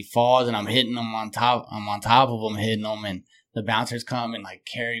 and he falls, and I'm hitting him on top. I'm on top of him, hitting him, and the bouncers come and like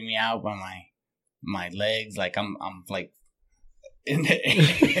carry me out by my legs, like I'm like in the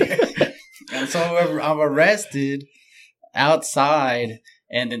air. And so I'm arrested outside.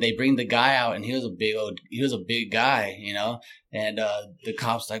 And then they bring the guy out, and he was a big guy, you know. And the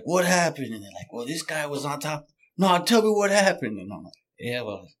cops like, "What happened?" And they're like, "Well, this guy was on top." No, tell me what happened. And I'm like, "Yeah,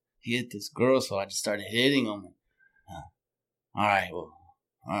 well, he hit this girl, so I just started hitting him." All right,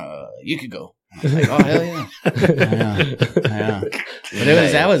 well, you could go. I was like, "Oh hell yeah, yeah."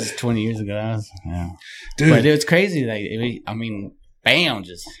 But that was 20 years ago. Dude. But it was crazy. Like, I mean, bam,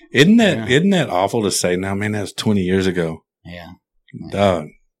 just isn't that awful to say? Now, man, that was 20 years ago. Yeah. Dog,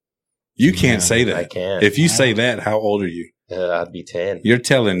 you can't say that. I can't. If you say that, how old are you? I'd be 10. You're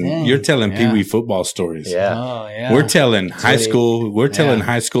telling Pee Wee football stories. Yeah. Oh, yeah. We're telling high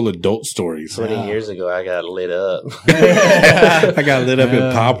school adult stories. 20 years ago, I got lit up. I got lit up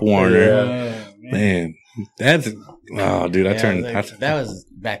in Pop Warner. Yeah. Man, that's dude. That was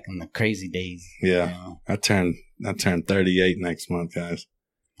back in the crazy days. Yeah, you know? I turned 38 next month, guys.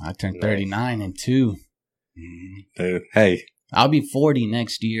 I turned 39 in 2. Dude, hey. I'll be 40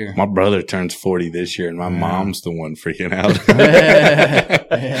 next year. My brother turns 40 this year, and my mom's the one freaking out.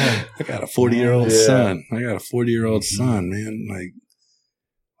 I got a 40-year-old son. I got a 40-year-old son, man. Like,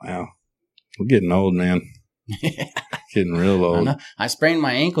 wow. We're getting old, man. Getting real old. I sprained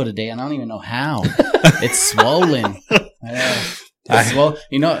my ankle today, and I don't even know how. It's swollen. It's swollen.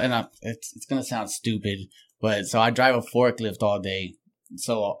 You know, and it's going to sound stupid, but so I drive a forklift all day.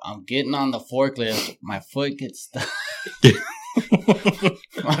 So I'm getting on the forklift. My foot gets stuck.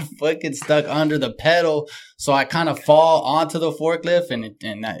 My foot gets stuck under the pedal, so I kind of fall onto the forklift, and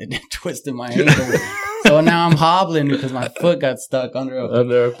it twisted my ankle. So now I'm hobbling because my foot got stuck under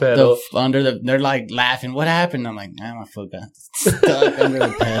a pedal. They're like laughing. What happened? I'm like, man, my foot got stuck under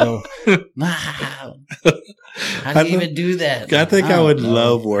the pedal. How do you even do that? I think I would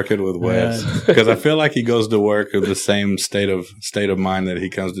love working with Wes because I feel like he goes to work with the same state of mind that he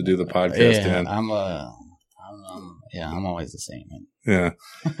comes to do the podcast in. I'm always the same, man. Yeah.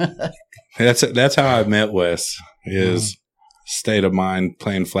 That's how I met Wes, his state of mind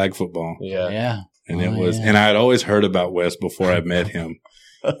playing flag football. Yeah. Yeah. And and I had always heard about Wes before I met him.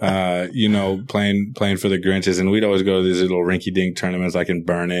 You know, playing for the Grinches, and we'd always go to these little rinky-dink tournaments like in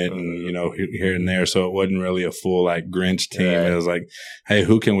Burnett and, you know, here and there. So it wasn't really a full like Grinch team. Right. It was like, hey,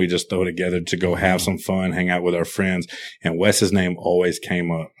 who can we just throw together to go have some fun, hang out with our friends? And Wes's name always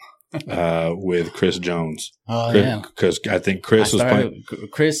came up. With Chris Jones. Oh, yeah. Because I think Chris was playing.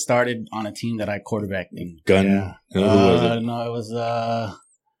 Chris started on a team that I quarterbacked in. Gun? Yeah. Who was it? No,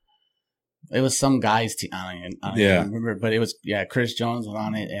 it was some guy's team. I don't even remember, but it was, Chris Jones was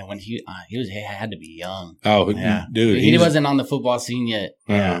on it, and when he had to be young. Oh, yeah. Dude. He wasn't on the football scene yet.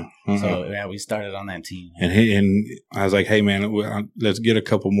 Yeah. So, we started on that team. Yeah. And I was like, hey, man, let's get a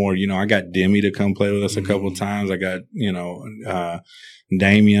couple more. You know, I got Demi to come play with us a couple times. I got, you know,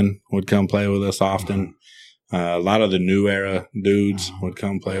 Damien would come play with us often. A lot of the new era dudes would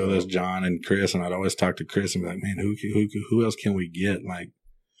come play with us, John and Chris. And I'd always talk to Chris and be like, man, who else can we get? Like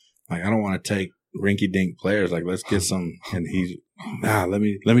I don't want to take rinky-dink players. Like, let's get some. And he's, let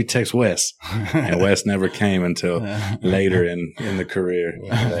me text Wes. And Wes never came until later in the career.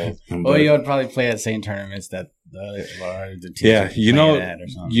 Or you would probably play at same tournaments that the teams. Yeah, you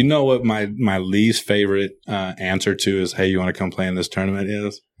know what my least favorite answer to is, hey, you want to come play in this tournament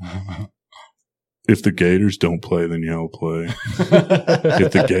is? if the Gators don't play, then y'all play.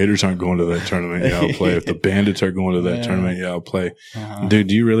 If the Gators aren't going to that tournament, y'all play. If the Bandits are going to that tournament, y'all play. Dude,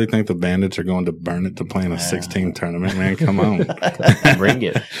 do you really think the Bandits are going to burn it to play in a 16 tournament, man? Come on. Bring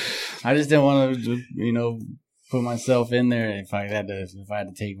it. I just didn't want to, you know, put myself in there if I had to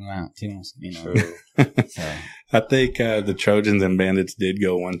take them out too, you know. So. I think the Trojans and Bandits did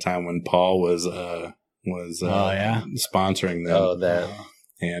go one time when Paul was sponsoring them. Oh, that.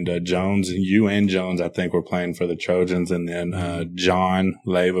 And Jones, you and Jones, I think, were playing for the Trojans, and then John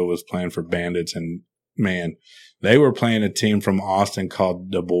Leyva was playing for Bandits. And man, they were playing a team from Austin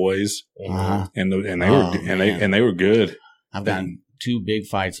called the Boys, and they were good. I've gotten 2 big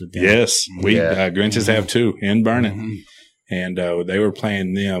fights with them. Yes, we Grinches have 2 in Burnet, and they were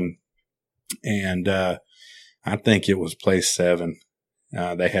playing them, and I think it was place 7.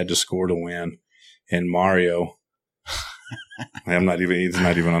 They had to score to win, and Mario. He's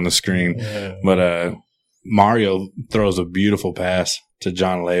not even on the screen. But Mario throws a beautiful pass to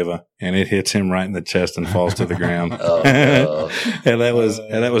John Leyva, and it hits him right in the chest and falls to the ground. And that was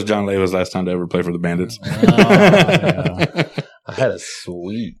John Leyva's last time to ever play for the Bandits. I had a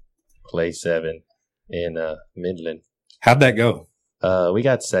sweet play 7 in Midland. How'd that go? We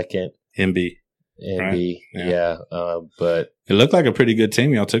got second. MB. Right? Yeah. But it looked like a pretty good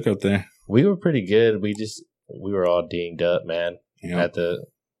team y'all took up there. We were pretty good. We were all dinged up, man. At the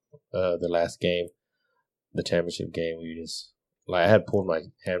last game, the championship game, I had pulled my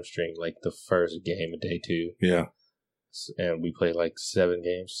hamstring like the first game of day 2. Yeah. And we played like 6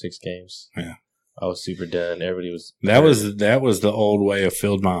 games. Yeah. I was super done. Everybody was. That was the old way of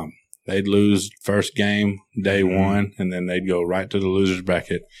Field Mom. They'd lose first game, day 1, and then they'd go right to the loser's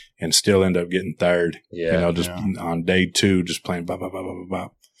bracket and still end up getting third. Yeah. You know, just on day 2, just playing bop, bop, bop, bop,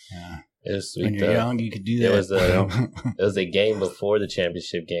 bop. Yeah. It was sweet. When you're young, you could do that. It was a game before the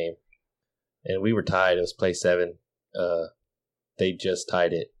championship game, and we were tied. It was play 7. They just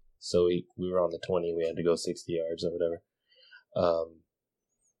tied it, so we were on the 20. We had to go 60 yards or whatever.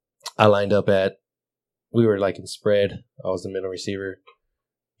 I lined up we were like in spread. I was the middle receiver,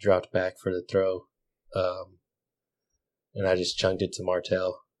 dropped back for the throw, and I just chunked it to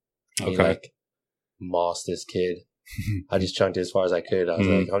Martell. He mossed this kid. I just chunked it as far as I could. I was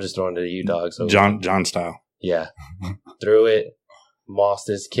like, I'm just throwing it to you, dog. So John style. Yeah. Threw it, mossed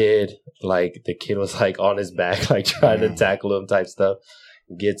this kid. Like, the kid was, like, on his back, like, trying to tackle him type stuff.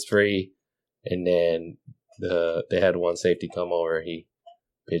 Gets free. And then they had one safety come over. He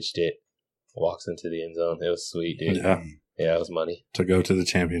pitched it, walks into the end zone. It was sweet, dude. Yeah. Yeah, it was money. To go to the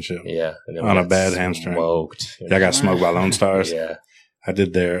championship. Yeah. And on a bad hamstring. Smoked. I got smoked by Lone Stars. Yeah. I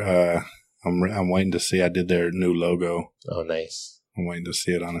did their I'm waiting to see. I did their new logo. Oh, nice. I'm waiting to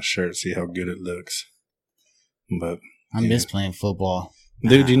see it on a shirt, see how good it looks. But I miss playing football.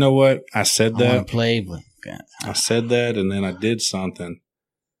 Dude, you know what? I said that. I want to play, but God. I said that, and then I did something.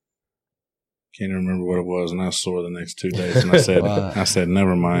 Can't remember what it was, and I was sore the next 2 days. And I said,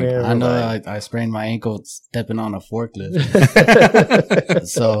 never mind. I know I sprained my ankle stepping on a forklift,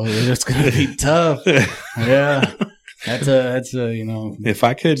 so it's going to be tough. Yeah. That's a you know, if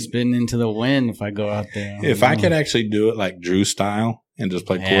I could spin into the wind if I go out there. If I could actually do it like Drew style and just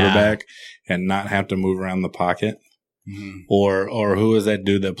play quarterback and not have to move around the pocket, or who is that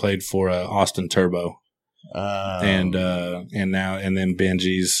dude that played for Austin Turbo, and then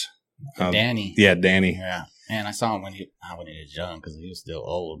Benji's Danny. Yeah, Danny. Yeah. Man, I saw him when he was young because he was still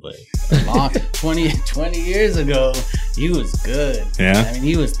old, but 20 years ago, he was good. Yeah. I mean,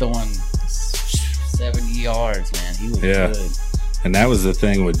 he was throwing 70 yards, man. He was good. And that was the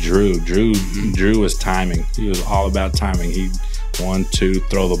thing with Drew. Drew was timing. He was all about timing. He 1, 2,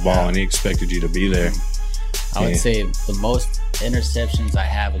 throw the ball, and he expected you to be there. I would say the most interceptions I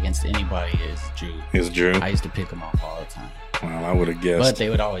have against anybody is Drew. Drew? I used to pick him off all the time. Well, I would have guessed. But they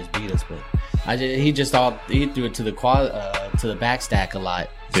would always beat us. But he threw it to the back stack a lot.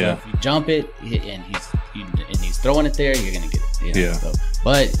 So if you jump it and he's throwing it there, you're gonna get it. You know? Yeah. So,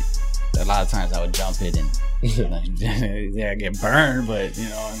 but a lot of times I would jump it and I get burned. But you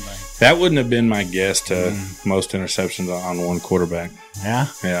know, that wouldn't have been my guess to most interceptions on one quarterback. Yeah.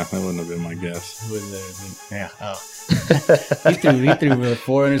 Yeah, that wouldn't have been my guess. Yeah. Oh. he threw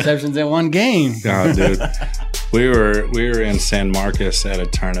 4 interceptions in one game. Oh, dude. We were in San Marcos at a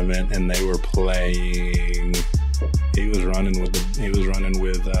tournament, and they were playing. He was running with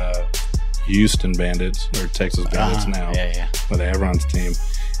Houston Bandits or Texas Bandits now. Yeah. With Avron's team,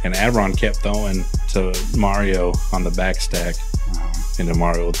 and Avron kept throwing to Mario on the back stack, and then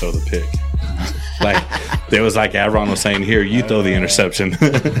Mario would throw the pick. Like there was like Avron was saying, "Here, you throw the interception."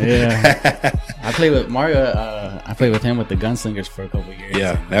 Yeah, I played with Mario. I played with him with the Gunslingers for a couple of years.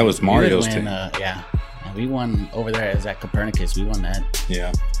 Yeah, that was Mario's team. Yeah, and we won over there as at Copernicus. We won that.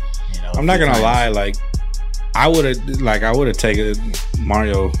 Yeah, I'm not gonna lie. Like I would have taken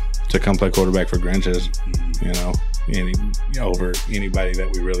Mario to come play quarterback for Grinches. You know, over anybody that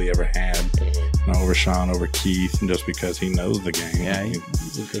we really ever had. Over Sean, over Keith, and just because he knows the game. Yeah,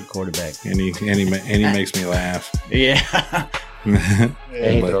 he's a good quarterback, and he makes me laugh. Yeah, and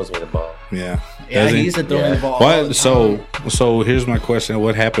he throws me the ball. Yeah, he used to throw the ball. What? So here's my question: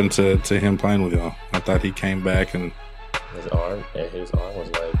 what happened to him playing with y'all? I thought he came back and his arm was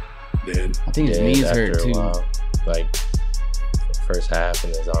like dead. I think his knees hurt too. Like first half,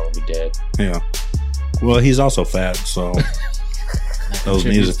 and his arm would be dead. Yeah. Well, he's also fat, so those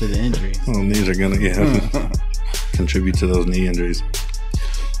knees to the injuries. Those knees are gonna contribute to those knee injuries.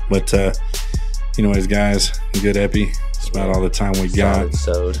 But anyways, guys, good epi. That's about all the time we got.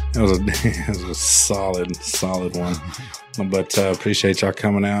 It was a solid one. But appreciate y'all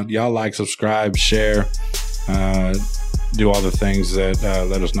coming out. Y'all like, subscribe, share, do all the things that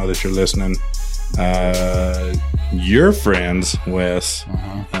let us know that you're listening. Your friends, Wes,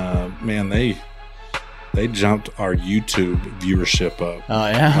 man, they jumped our YouTube viewership up. Oh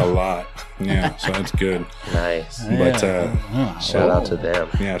yeah, a lot. Yeah, so that's good. Nice. But shout out to them.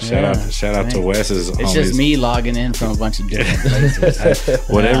 Yeah, shout out to Wes's. It's just me logging in from a bunch of different places.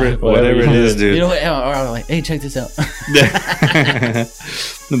 whatever it is, dude. You know what? Or like, hey, check this out.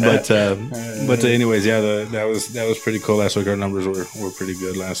 But anyways, yeah, that was pretty cool last week. Our numbers were pretty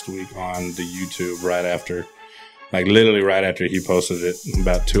good last week on the YouTube. Like literally right after he posted it,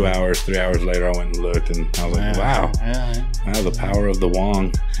 about 3 hours later, I went and looked, and I was like, wow, the power of the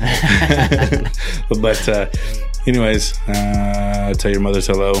Wong. But anyways, tell your mothers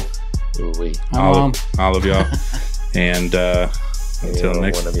hello. Ooh-wee. All of y'all. And until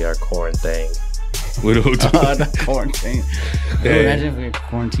next one of your corn thing. The quarantine. Imagine if we were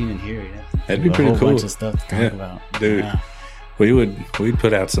quarantining here. That'd be pretty cool. A bunch of stuff to talk about. Dude. Yeah. We'd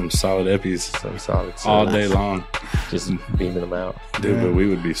put out some solid epis all day long. Just beaming them out. Dude, but we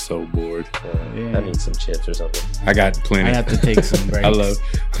would be so bored. I need some chips or something. I got plenty. I have to take some breaks. I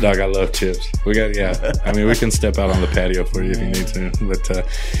love chips. We can step out on the patio for you if you need to. But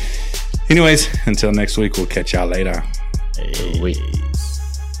anyways, until next week, we'll catch y'all later. Hey.